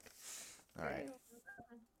Okay. see. All right.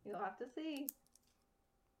 You'll have to see.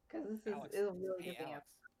 Because this Alex, is a really Hey, good thing. Alex.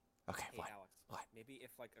 Okay. Hey, What? Alex. What? Maybe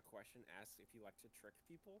if like a question asks if you like to trick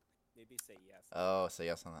people, maybe say yes. Oh, say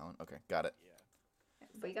yes on that one. Okay. Got it. Yeah.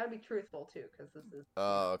 But you got to be truthful, too, because this is...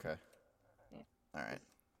 Oh, okay. Yeah. All right.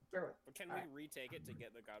 Bear with- But can Alright. we retake it to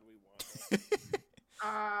get the god we want?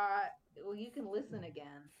 Well, you can listen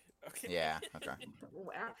again. Okay. Yeah, okay.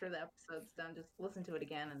 After the episode's done, just listen to it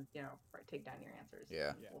again and, take down your answers.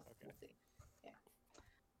 Yeah. Yeah, We'll okay. see.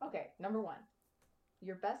 Yeah. Okay, number 1.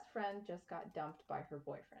 Your best friend just got dumped by her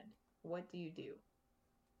boyfriend. What do you do?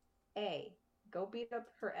 A. Go beat up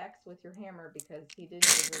her ex with your hammer because he didn't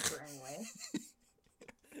deserve her anyway.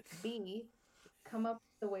 B. Come up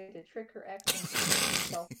with a way to trick her ex into turning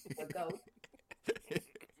himself into a goat.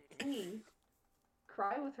 C.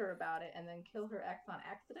 Cry with her about it and then kill her ex on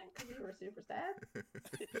accident because you were super sad.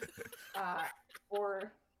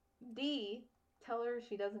 Or D. Tell her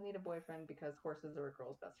she doesn't need a boyfriend because horses are a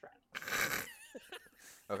girl's best friend.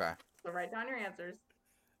 Okay. So write down your answers.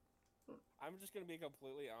 I'm just gonna be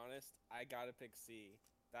completely honest. I gotta pick C.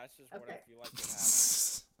 That's just what I Okay. feel like would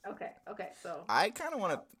happen. Okay, so I kind of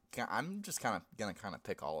want to. I'm just gonna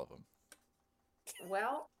pick all of them.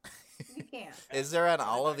 well, you can. Is there an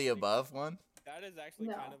all of the above one? That is actually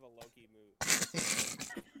No. kind of a Loki move.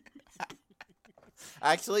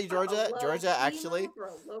 Actually, Georgia, A Georgia, Loki actually, move or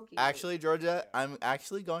a Loki move? actually, Georgia, I'm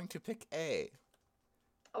actually going to pick A.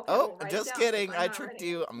 Okay, Oh, well, write it just down, kidding. 'cause I'm I not tricked writing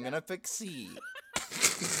you. it. I'm gonna pick C.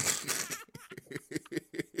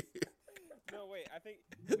 No, wait. I think.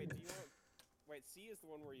 Wait, do you want? Wait, C is the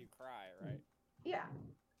one where you cry, right? Yeah,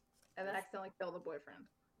 and then accidentally kill the boyfriend.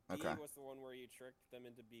 B Okay. was the one where you tricked them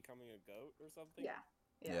into becoming a goat or something? Yeah.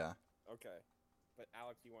 Yeah. Yeah. Okay. But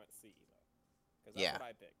Alex, you want C, though. Because that's Yeah. what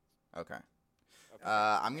I picked. Okay. Okay.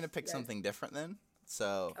 I'm gonna pick Yes. something different then.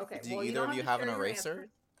 So, Okay. do Well, either don't of you to have an share your eraser? answers.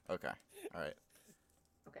 Okay. All right.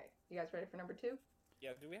 Okay. You guys ready for number 2?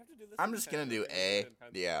 Yeah, do we have to do this? I'm in just pen gonna or do can we A. it in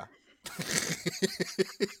pencil? Yeah.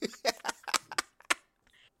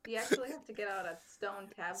 You actually have to get out a stone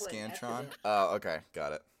tablet and etch Scantron. it. Oh, okay.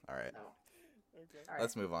 Got it. All right. Oh. Okay. All right.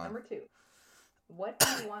 Let's move on. Number 2. What do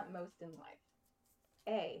you want most in life?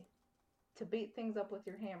 A. To beat things up with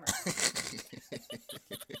your hammer.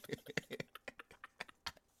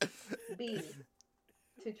 B.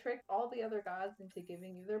 To trick all the other gods into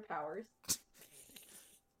giving you their powers.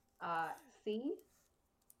 C.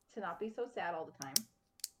 To not be so sad all the time.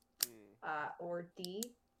 Or D.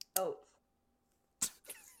 Oats.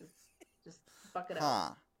 Just fuck it up.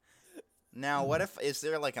 Huh. Now, what if is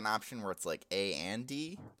there like an option where it's like A and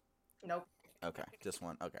D? Nope. Okay, just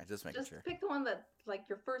one. Okay, just making Just sure. pick the one that like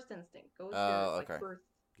your first instinct. Go with Oh, your like okay. first.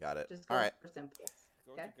 Got it. Just go All right. for simple.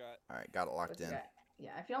 Go with Okay. your gut. All right, got it locked in. Okay.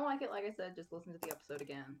 Yeah, if you don't like it, like I said, just listen to the episode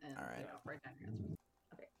again and All right. write down your answers.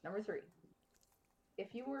 Okay, number 3.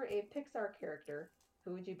 If you were a Pixar character,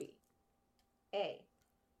 who would you be? A.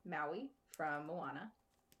 Maui from Moana.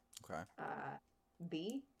 Okay.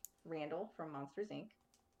 B. Randall from Monsters Inc.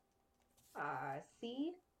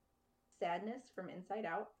 C. Sadness from Inside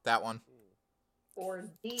Out. That one. Or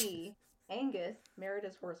D. Angus,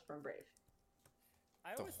 Merida's horse from Brave.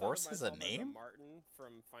 I The always horse thought of has a myself as name? Martin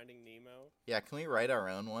from Finding Nemo. Yeah, can we write our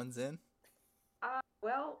own ones in?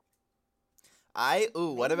 Well,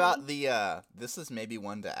 What Maybe. about the this is maybe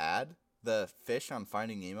one to add. The fish on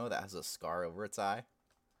Finding Nemo that has a scar over its eye.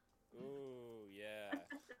 Ooh, yeah.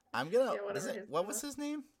 I'm gonna Yeah, whatever his what name was was. his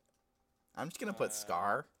name? I'm just gonna put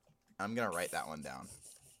Scar. I'm gonna write that one down.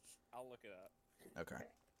 I'll look it up. Okay.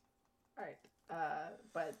 all right.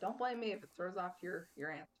 But don't blame me if it throws off your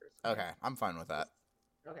answers. Okay, I'm fine with that.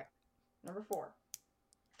 Okay. Number 4.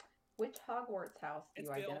 Which Hogwarts house do It's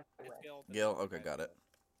you Gil. identify It's with? Gil. Gil, okay, got it.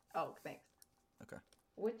 Oh, thanks. Okay.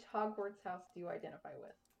 Which Hogwarts house do you identify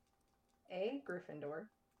with? A. Gryffindor.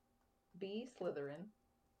 B. Slytherin.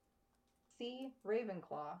 C.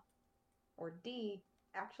 Ravenclaw. Or D.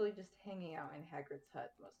 Actually just hanging out in Hagrid's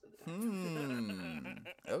hut most of the time.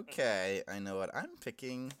 Okay, I know what I'm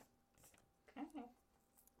picking. Okay.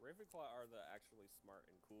 Ravenclaw are the actually smart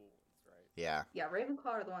and cool ones, right? Yeah. Yeah, Ravenclaw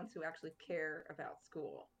are the ones who actually care about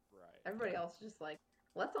school. Right. Everybody else is just like,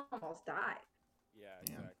 let's almost die. Yeah,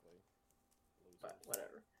 Yeah. exactly. But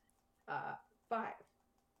Losers. whatever. 5.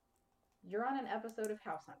 You're on an episode of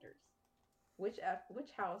House Hunters. Which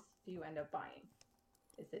house do you end up buying?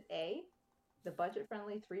 Is it A, the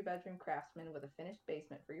budget-friendly 3-bedroom craftsman with a finished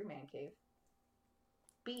basement for your man cave?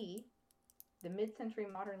 B, the mid-century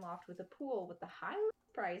modern loft with a pool with the high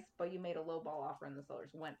price, but you made a lowball offer and the sellers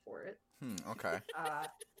went for it? Okay.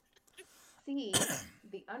 C,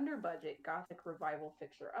 the under-budget gothic revival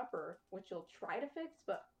fixer-upper, which you'll try to fix,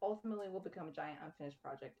 but ultimately will become a giant unfinished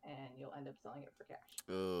project, and you'll end up selling it for cash.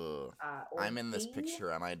 Ooh. Or I'm in this D,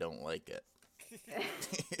 picture and I don't like it.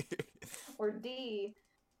 Or D,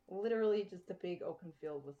 literally just a big open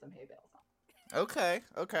field with some hay bales on. Okay.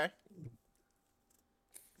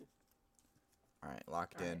 All right,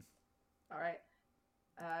 locked All right. in. All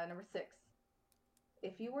right. Number 6.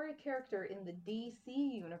 If you were a character in the DC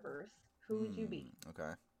universe, who would you be?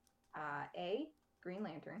 Okay. A, Green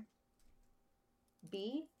Lantern.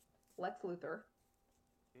 B, Lex Luthor.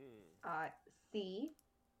 C,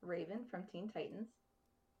 Raven from Teen Titans.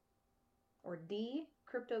 Or D,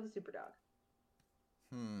 Crypto the Superdog.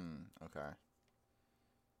 Okay.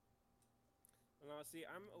 No, see,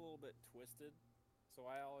 I'm a little bit twisted, so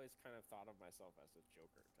I always kind of thought of myself as a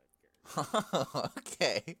Joker type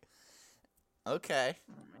character. Okay.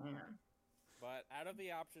 Oh, man. But out of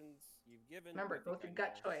the options you've given, Remember, I go with think your I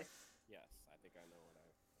gut know- choice. Yes, I think I know what I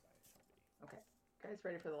should be. Okay. Guys,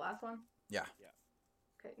 ready for the last one? Yeah.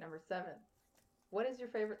 Okay, number 7. What is your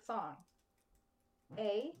favorite song?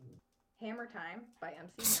 A, Hammer Time by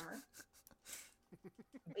MC Hammer.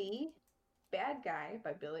 B, Bad Guy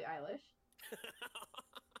by Billie Eilish.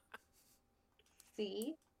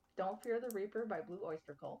 C, Don't Fear the Reaper by Blue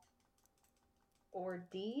Oyster Cult. Or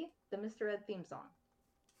D, the Mr. Ed theme song.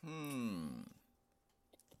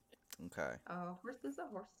 Okay. Horse is a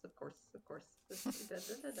horse, of course, of course. Talk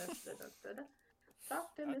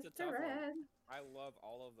to That's a tough Mr. one. Ed. I love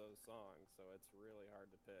all of those songs, so it's really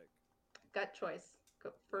hard to pick. Gut choice.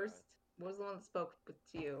 Go first. What was the one that spoke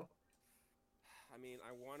to you? I mean,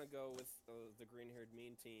 I want to go with the green-haired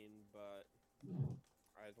mean teen, but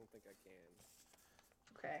I don't think I can.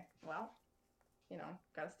 Okay. Well,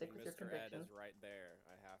 gotta stick with your Mr. Ed convictions. is right there.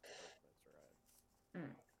 I have to pick Mr.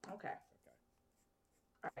 Ed. Okay. Okay.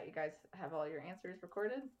 All right. You guys have all your answers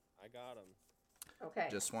recorded? I got him. Okay.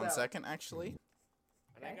 Just 1 so- second, actually.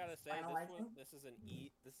 And I Okay, gotta say, finalizing. this is a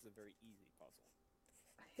very easy puzzle.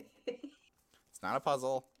 It's not a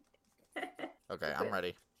puzzle. Okay, I'm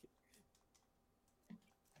ready.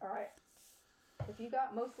 All right. If you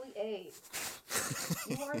got mostly A's,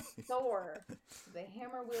 you are Thor, the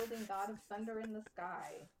hammer-wielding god of thunder in the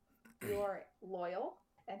sky. You are loyal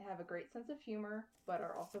and have a great sense of humor, but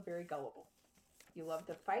are also very gullible. You love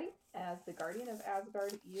to fight. As the guardian of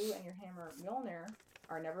Asgard, you and your hammer Mjolnir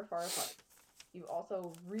are never far apart. You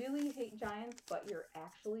also really hate giants, but you're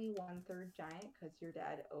actually 1/3 giant because your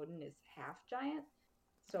dad Odin is half giant.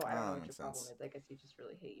 So I don't know what your makes problem sense. is. I guess you just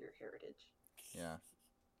really hate your heritage. Yeah,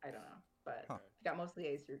 I don't know, but Huh. if you got mostly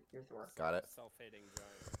A's, you're Thor. got it. Self-hating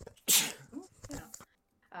giant.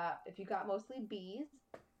 If you got mostly B's,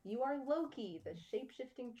 you are Loki, the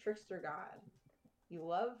shape-shifting trickster god. You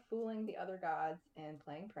love fooling the other gods and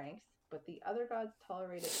playing pranks, but the other gods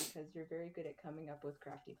tolerate it because you're very good at coming up with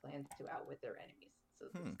crafty plans to outwit their enemies. So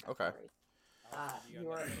this is kind of okay. great. Alex, did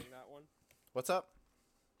you end up getting that one? What's up?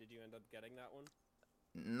 Did you end up getting that one?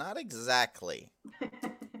 Not exactly. Okay.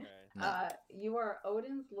 No. You are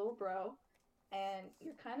Odin's little bro, and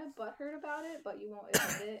you're kind of butthurt about it, but you won't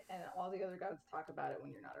admit it, and all the other gods talk about it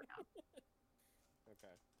when you're not around.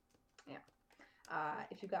 Okay.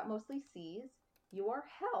 If you got mostly C's, you are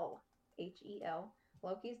Hel, Hel,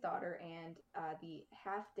 Loki's daughter, and the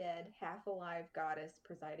half-dead, half-alive goddess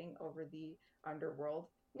presiding over the underworld,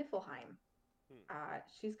 Niflheim.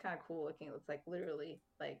 She's kind of cool looking. It looks like literally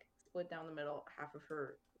like split down the middle. Half of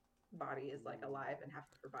her body is like alive, and half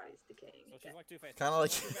of her body is decaying. So she's like Two-Face. Kind of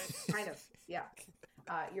like. kind of, yeah.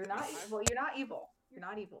 You're not. Well, you're not evil. You're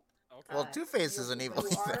not evil. Okay. Well, Two-Face is an evil.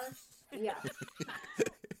 You are. Yeah.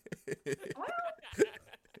 Well,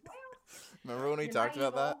 Remember when we you're talked not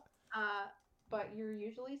about evil, but you're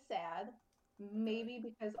usually sad, maybe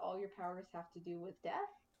because all your powers have to do with death.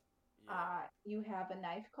 Yeah. You have a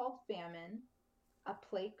knife called Famine, a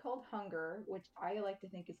plate called Hunger, which I like to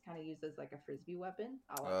think is kind of used as like a frisbee weapon.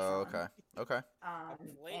 that? Oh, okay. Okay. A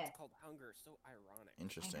plate and- called Hunger. So ironic. I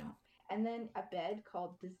Interesting. know. And then a bed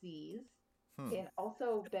called Disease, and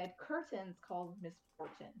also bed curtains called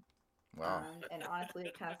Misfortune. Wow. And honestly,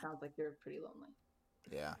 it kind of sounds like you're pretty lonely.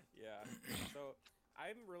 Yeah. Yeah. So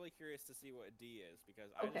I'm really curious to see what D is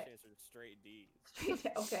because I Okay. just answered straight D's.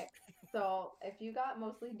 Okay, so if you got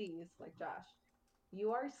mostly D's, like Josh,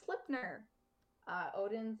 you are Slipnir,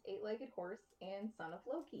 Odin's eight-legged horse and son of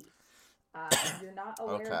Loki. You're not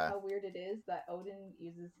aware Okay. of how weird it is that Odin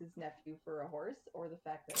uses his nephew for a horse, or the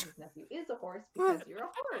fact that his nephew is a horse because you're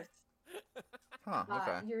a horse. Huh.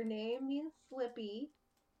 Okay. Your name means Slippy,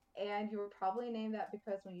 and you were probably named that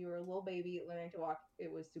because when you were a little baby learning to walk,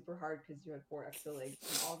 it was super hard because you had 4 extra legs,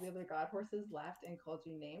 and all the other god horses laughed and called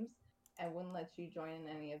you names and wouldn't let you join in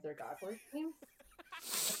any of their god horse teams.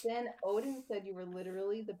 But then Odin said you were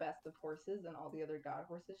literally the best of horses, and all the other god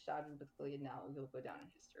horses shouted with glee, and now you'll go down in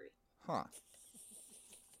history. Huh.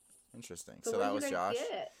 Interesting. So So where'd that you was guys Josh.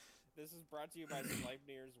 get it? This is brought to you by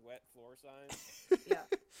Sleipnir's wet floor sign. Yeah.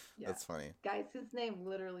 That's funny. Guys, his name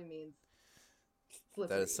literally means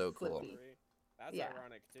slippery. That is so cool. Slippy. That's Yeah.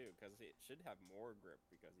 ironic too because it should have more grip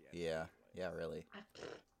because he had Yeah. 8 legs. Yeah. Really.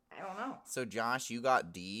 I don't know. So Josh, you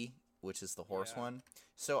got D, which is the horse Yeah. one.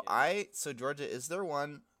 So Yeah. So Georgia, is there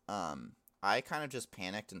one? I kind of just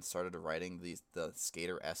panicked and started writing the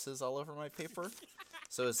skater S's all over my paper.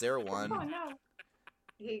 So is there one? Oh no.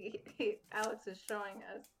 Alex is showing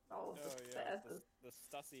us all of Oh the yeah, S's. the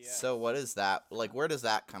Stussy S. So what is that? Like, where does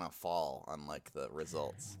that kind of fall on like the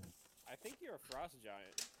results? I think you're a frost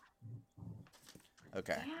giant.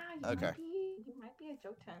 Okay. Yeah, Okay. You might be a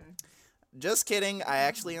Jotun. Just kidding. I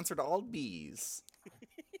actually answered all B's.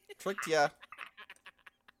 Tricked ya.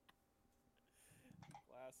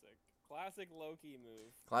 Classic Loki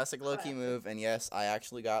move. Classic Loki Classic. move. And yes, I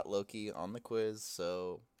actually got Loki on the quiz,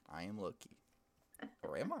 so I am Loki.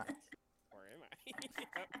 Or am I? Or am I?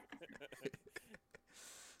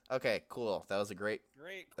 Okay, cool. That was a great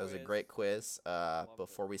Great quiz. That was a great quiz. Loved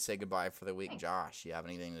Before we say goodbye for the week, Thanks. Josh, you have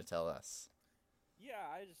anything to tell us? Yeah,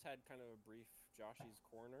 I just had kind of a brief Joshy's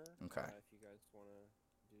Corner. Okay. If you guys want to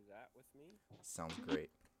do that with me. Sounds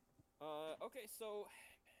great. Okay, so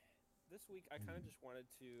this week I kind of just wanted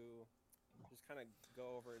to just kind of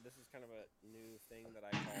go over. This is kind of a new thing that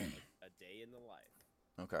I call a day in the life.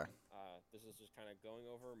 Okay. This is just kind of going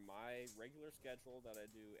over my regular schedule that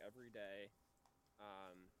I do every day.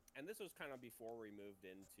 and this was kind of before we moved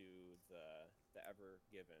into the Ever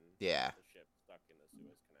Given. Yeah. The ship stuck in the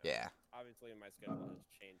Suez Canal. Yeah. Obviously, my schedule has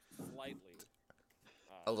changed slightly.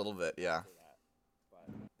 A little bit, yeah. after that, but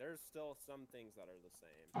there's still some things that are the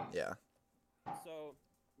same. Yeah. So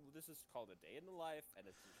this is called a day in the life, and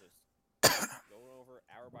it's just going over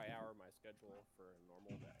hour by hour my schedule for a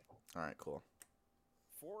normal day. All right, cool.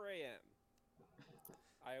 4 a.m.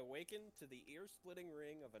 I awaken to the ear-splitting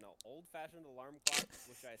ring of an old-fashioned alarm clock,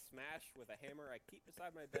 which I smash with a hammer I keep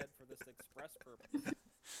beside my bed for this express purpose.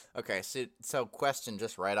 Okay, so question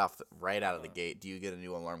just right out of the gate. Do you get a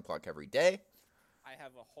new alarm clock every day? I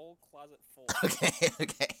have a whole closet full.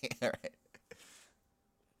 Okay, all right.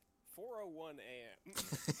 4:01 a.m.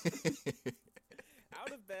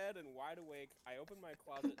 Out of bed and wide awake, I open my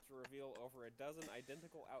closet to reveal over a dozen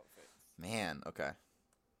identical outfits. Man, okay.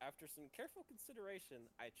 After some careful consideration,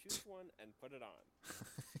 I choose one and put it on.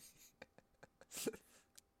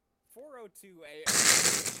 4:02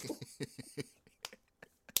 a.m.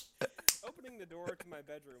 Opening the door to my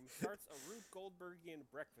bedroom starts a Rube Goldbergian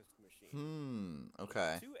breakfast machine.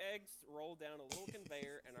 Okay. 2 eggs roll down a little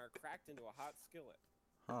conveyor and are cracked into a hot skillet.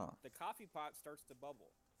 Huh. The coffee pot starts to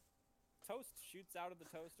bubble. Toast shoots out of the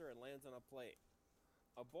toaster and lands on a plate.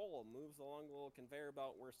 A bowl moves along the little conveyor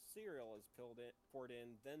belt where cereal is poured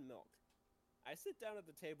in, then milk. I sit down at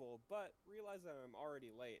the table, but realize that I'm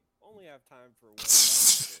already late. Only have time for one bite of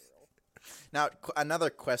cereal. Now,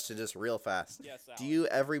 another question, just real fast. Yes, Alex. Do you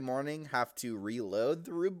every morning have to reload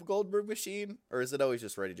the Rube Goldberg machine, or is it always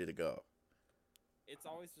just ready to go? It's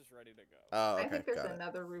always just ready to go. Oh, okay, I think there's got it.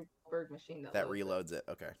 another Rube Goldberg machine That loads it. reloads it.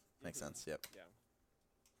 Okay, makes sense. Yep. Yeah.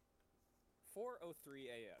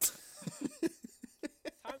 4:03 a.m.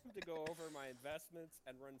 Time to go over my investments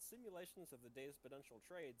and run simulations of the day's potential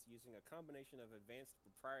trades using a combination of advanced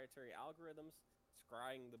proprietary algorithms,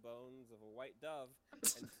 scrying the bones of a white dove,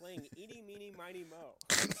 and playing Eeny, Meeny, Miny, Mo.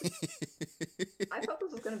 I thought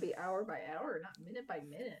this was going to be hour by hour, not minute by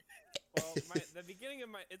minute. Well, the beginning of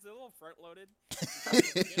my it's a little front loaded.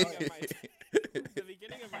 The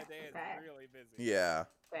beginning of my day is Okay. really busy. Yeah.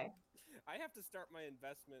 Okay. I have to start my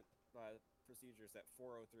investment procedures at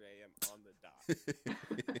 4:03 a.m. on the dot,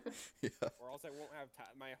 Yeah. or else I won't have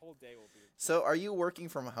time. My whole day will be. So, are you working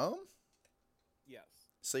from home? Yes.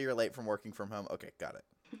 So you're late from working from home? Okay, got it.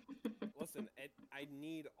 Listen, I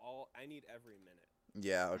need every minute.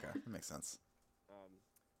 Yeah. Okay, that makes sense.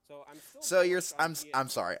 So I'm still. So you're bullish on I'm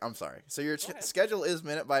sorry. So your Go ahead. schedule is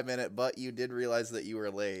minute by minute, but you did realize that you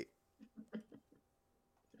were late.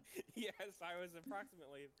 Yes, I was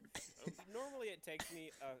approximately. Normally, it takes me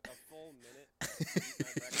a full minute to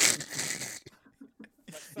eat my breakfast.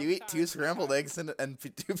 But You eat 2 sometimes scrambled I- eggs and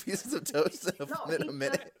 2 pieces of toast in No, a he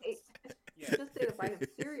minute. Yeah. just ate a bite of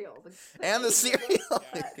cereal. And the eggs are cereal.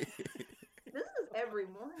 like that. This is every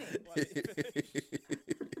morning.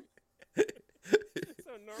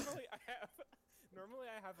 So normally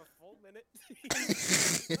I have a full minute. To eat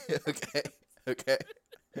my Okay. Okay.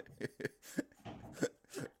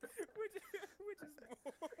 which is more than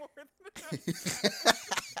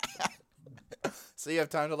enough. So you have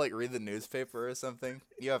time to like read the newspaper or something?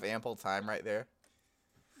 You have ample time right there.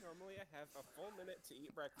 Normally I have a full minute to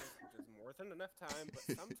eat breakfast, which is more than enough time, but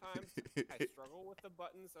sometimes I struggle with the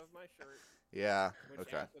buttons of my shirt, Yeah.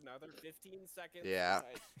 which Okay. adds another 15 seconds Yeah.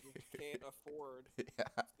 which I just can't afford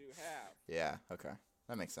Yeah. to have. Yeah. Okay.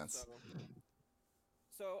 That makes sense.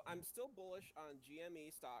 So I'm still bullish on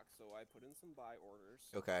GME stocks, so I put in some buy orders.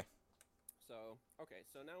 Okay. So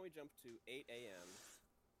now we jump to 8 a.m.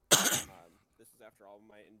 This is after all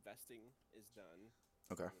my investing is done.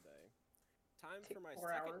 Okay. For the day. Time Take for my 4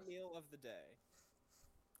 second hours. meal of the day.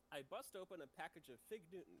 I bust open a package of Fig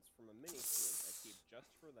Newtons from a mini fridge I keep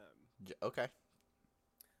just for them. Okay.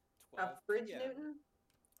 12 A fridge p.m. Newton?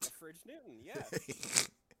 A fridge Newton, yes.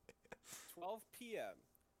 12 p.m.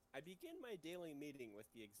 I begin my daily meeting with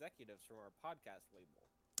the executives from our podcast label.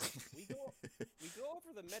 We go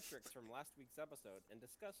over the metrics from last week's episode and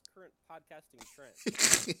discuss current podcasting trends.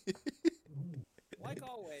 Like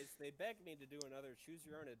always, they beg me to do another Choose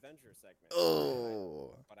Your Own Adventure segment.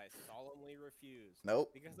 Oh. But I solemnly refuse.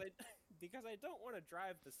 Nope. Because I don't want to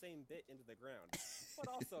drive the same bit into the ground, but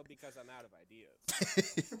also because I'm out of ideas.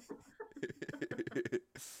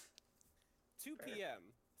 2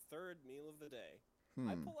 p.m., third meal of the day.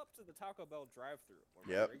 I pull up to the Taco Bell drive-thru where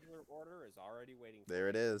Yep. my regular order is already waiting for There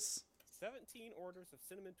it me. is. 17 orders of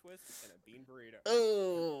cinnamon twists and a bean burrito.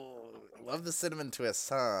 Oh, love the cinnamon twists,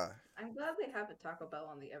 huh? I'm glad they have a Taco Bell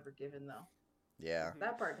on the Ever Given, though. Yeah.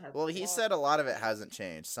 That part has. Well, he Well- said a lot of it hasn't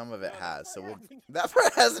changed. Some of it No, that has. part So hasn't. that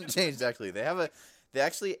part hasn't changed actually. They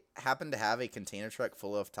actually happen to have a container truck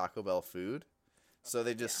full of Taco Bell food. So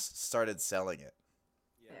they just started selling it.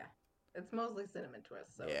 Yeah. It's mostly cinnamon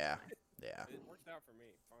twist, so Yeah. it's fine. Yeah. It worked out for me.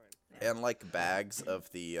 Fine. Yeah. And like bags of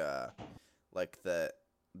the like the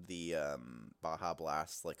Baja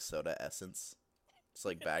Blast like soda essence. It's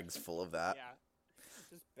like bags full of that. Yeah.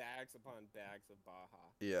 Just bags upon bags of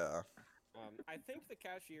Baja. Yeah. I thanked the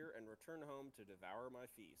cashier and returned home to devour my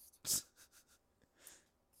feast.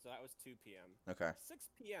 So that was 2 p.m. Okay. 6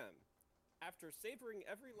 p.m. After savoring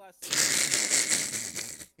every last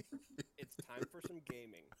it's time for some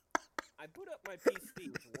gaming. I boot up my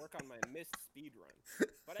PC to work on my missed speed run,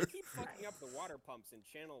 but I keep fucking up the water pumps in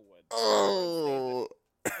Channelwood. Oh.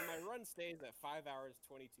 And my run stays at 5 hours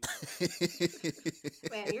 22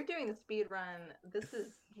 minutes. Man, you're doing the speed run. This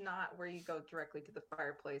is not where you go directly to the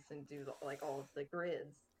fireplace and do like all of the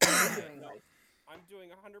grids. You're doing No, like I'm doing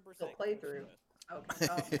 100% the playthrough. Okay. Oh,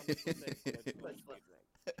 100% speed Let's- run,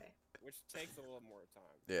 okay. which takes a little more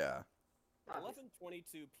time. Yeah.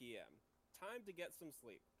 11:22 p.m. Time to get some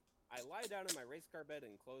sleep. I lie down in my race car bed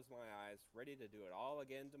and close my eyes, ready to do it all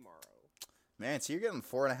again tomorrow. Man, so you're getting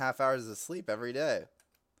 4.5 hours of sleep every day,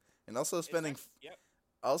 and also spending Yep.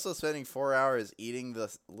 4 hours eating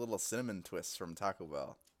the little cinnamon twists from Taco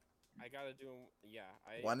Bell. I gotta do them. Yeah.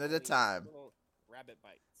 One at a only eat time. Little rabbit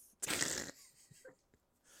bites.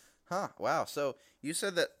 Huh. Wow. So you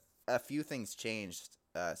said that a few things changed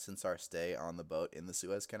since our stay on the boat in the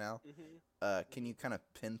Suez Canal. Can you kind of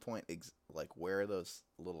pinpoint like where those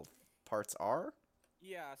little parts are?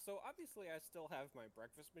 Yeah. So obviously, I still have my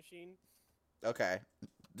breakfast machine. Okay.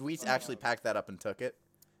 We actually packed that up and took it.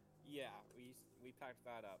 Yeah, we packed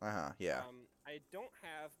that up. Yeah. I don't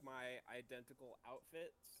have my identical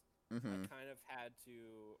outfits. Mm-hmm. I kind of had to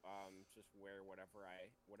just wear whatever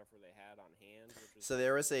they had on hand. Which was So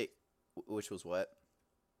there was which was what?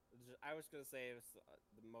 I was gonna say it was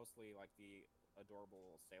mostly like the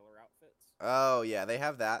adorable sailor outfits. Oh yeah, they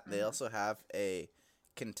have that. They Mhm. also have a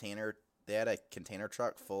container. They had a container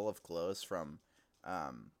truck full of clothes from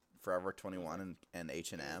Forever 21 and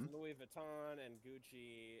H&M. Louis Vuitton and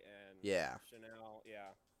Gucci and Yeah. Chanel.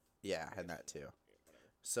 Yeah. Yeah, I had that too. Yeah, whatever.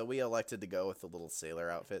 So we elected to go with the little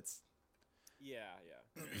sailor outfits. Yeah.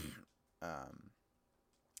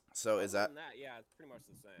 So is Other that? than that? Yeah, it's pretty much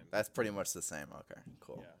the same. That's pretty much the same. Okay,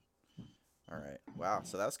 cool. Yeah. All right. Wow.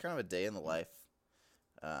 So that was kind of a day in the life.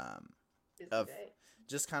 Busy Of- day.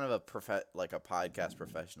 Just kind of a like a podcast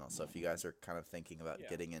professional. So if you guys are kind of thinking about Yeah.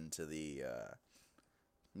 getting into the,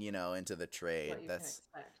 into the trade, What you that's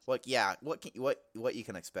can expect. what you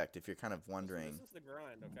can expect if you're kind of wondering. This is the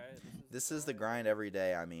grind, okay? This is the grind every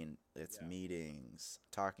day. I mean, it's Yeah. meetings,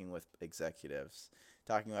 talking with executives,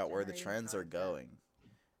 talking about where the Generating trends are content. going.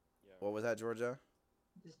 Yeah. What was that, Georgia?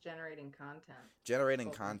 Just generating content. Generating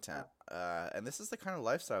Open content. up. And this is the kind of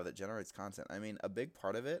lifestyle that generates content. I mean, a big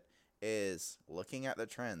part of it is looking at the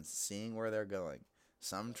trends, seeing where they're going.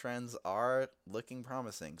 Some trends are looking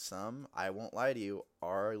promising. Some, I won't lie to you,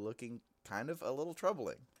 are looking kind of a little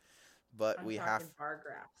troubling. But I'm we talking have, bar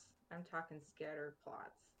graphs. I'm talking scatter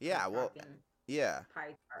plots. Yeah, I'm well, talking yeah.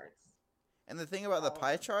 pie charts. And the thing about the all of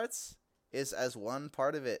pie them. charts is as one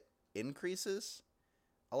part of it increases,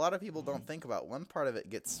 a lot of people don't think about one part of it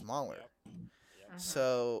gets smaller. Yep.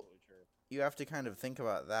 So Absolutely true. you have to kind of think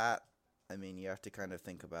about that. I mean, you have to kind of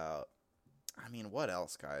think about, what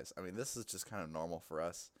else, guys? I mean, this is just kind of normal for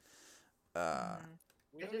us. Mhm.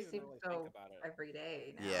 We It don't just even seems really so think about it. every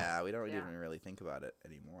day now. Yeah, we don't Yeah. even really think about it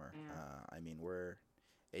anymore. Yeah. I mean, we're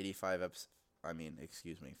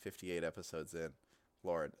 58 episodes in.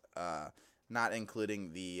 Lord. Not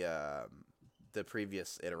including the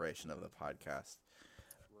previous iteration of the podcast.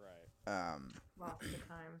 Right. Lost the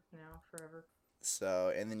time now, forever. So,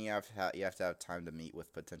 and then you have to have time to meet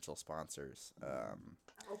with potential sponsors.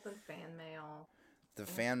 Open fan mail. The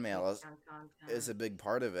fan mail Patreon content. is a big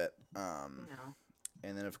part of it. You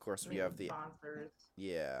And then of course we know, have the sponsors.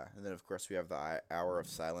 and then of course we have the Hour of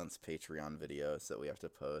Silence Patreon videos that we have to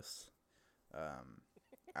post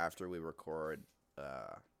after we record.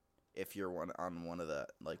 If you're on one of the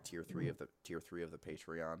like tier 3 of the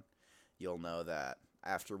Patreon, you'll know that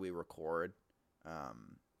after we record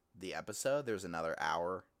the episode, there's another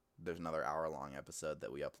hour long episode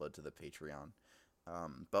that we upload to the Patreon.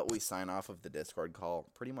 But we sign off of the Discord call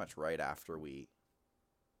pretty much right after we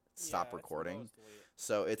stop Yeah, it's recording. mostly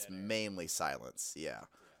So it's dead air. mainly silence, yeah. Yeah.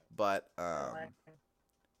 But Relaxing.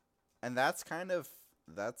 and that's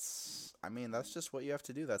just what you have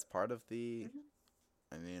to do. That's part of the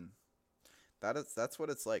that's what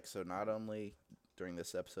it's like. So not only during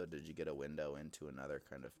this episode did you get a window into another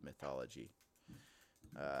kind of mythology,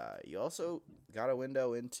 you also got a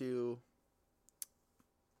window into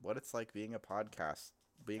what it's like being a podcast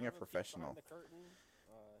being Kind a of peek professional. behind the curtain.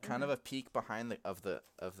 Kind of a peek behind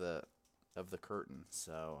the curtain.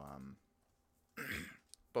 So,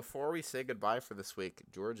 before we say goodbye for this week,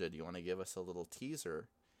 Georgia, do you want to give us a little teaser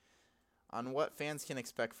on what fans can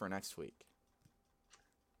expect for next week?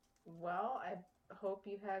 Well, I hope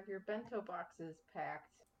you have your bento boxes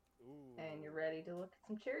packed Ooh. and you're ready to look at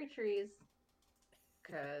some cherry trees.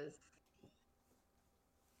 Because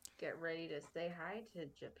get ready to say hi to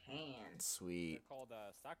Japan. Sweet. They're called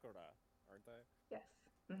sakura, aren't they? Yes.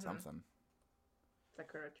 Mhm. Something.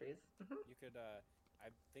 Sakura trees. Mhm. You could, I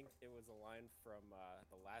think it was a line from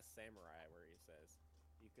The Last Samurai where he says,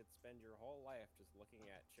 you could spend your whole life just looking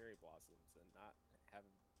at cherry blossoms and not have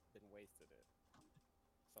been wasted it.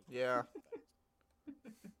 Something Yeah. like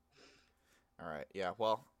that. All right. Yeah.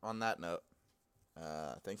 Well, on that note,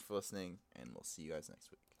 thanks for listening, and we'll see you guys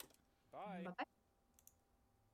next week. Bye. Bye-bye.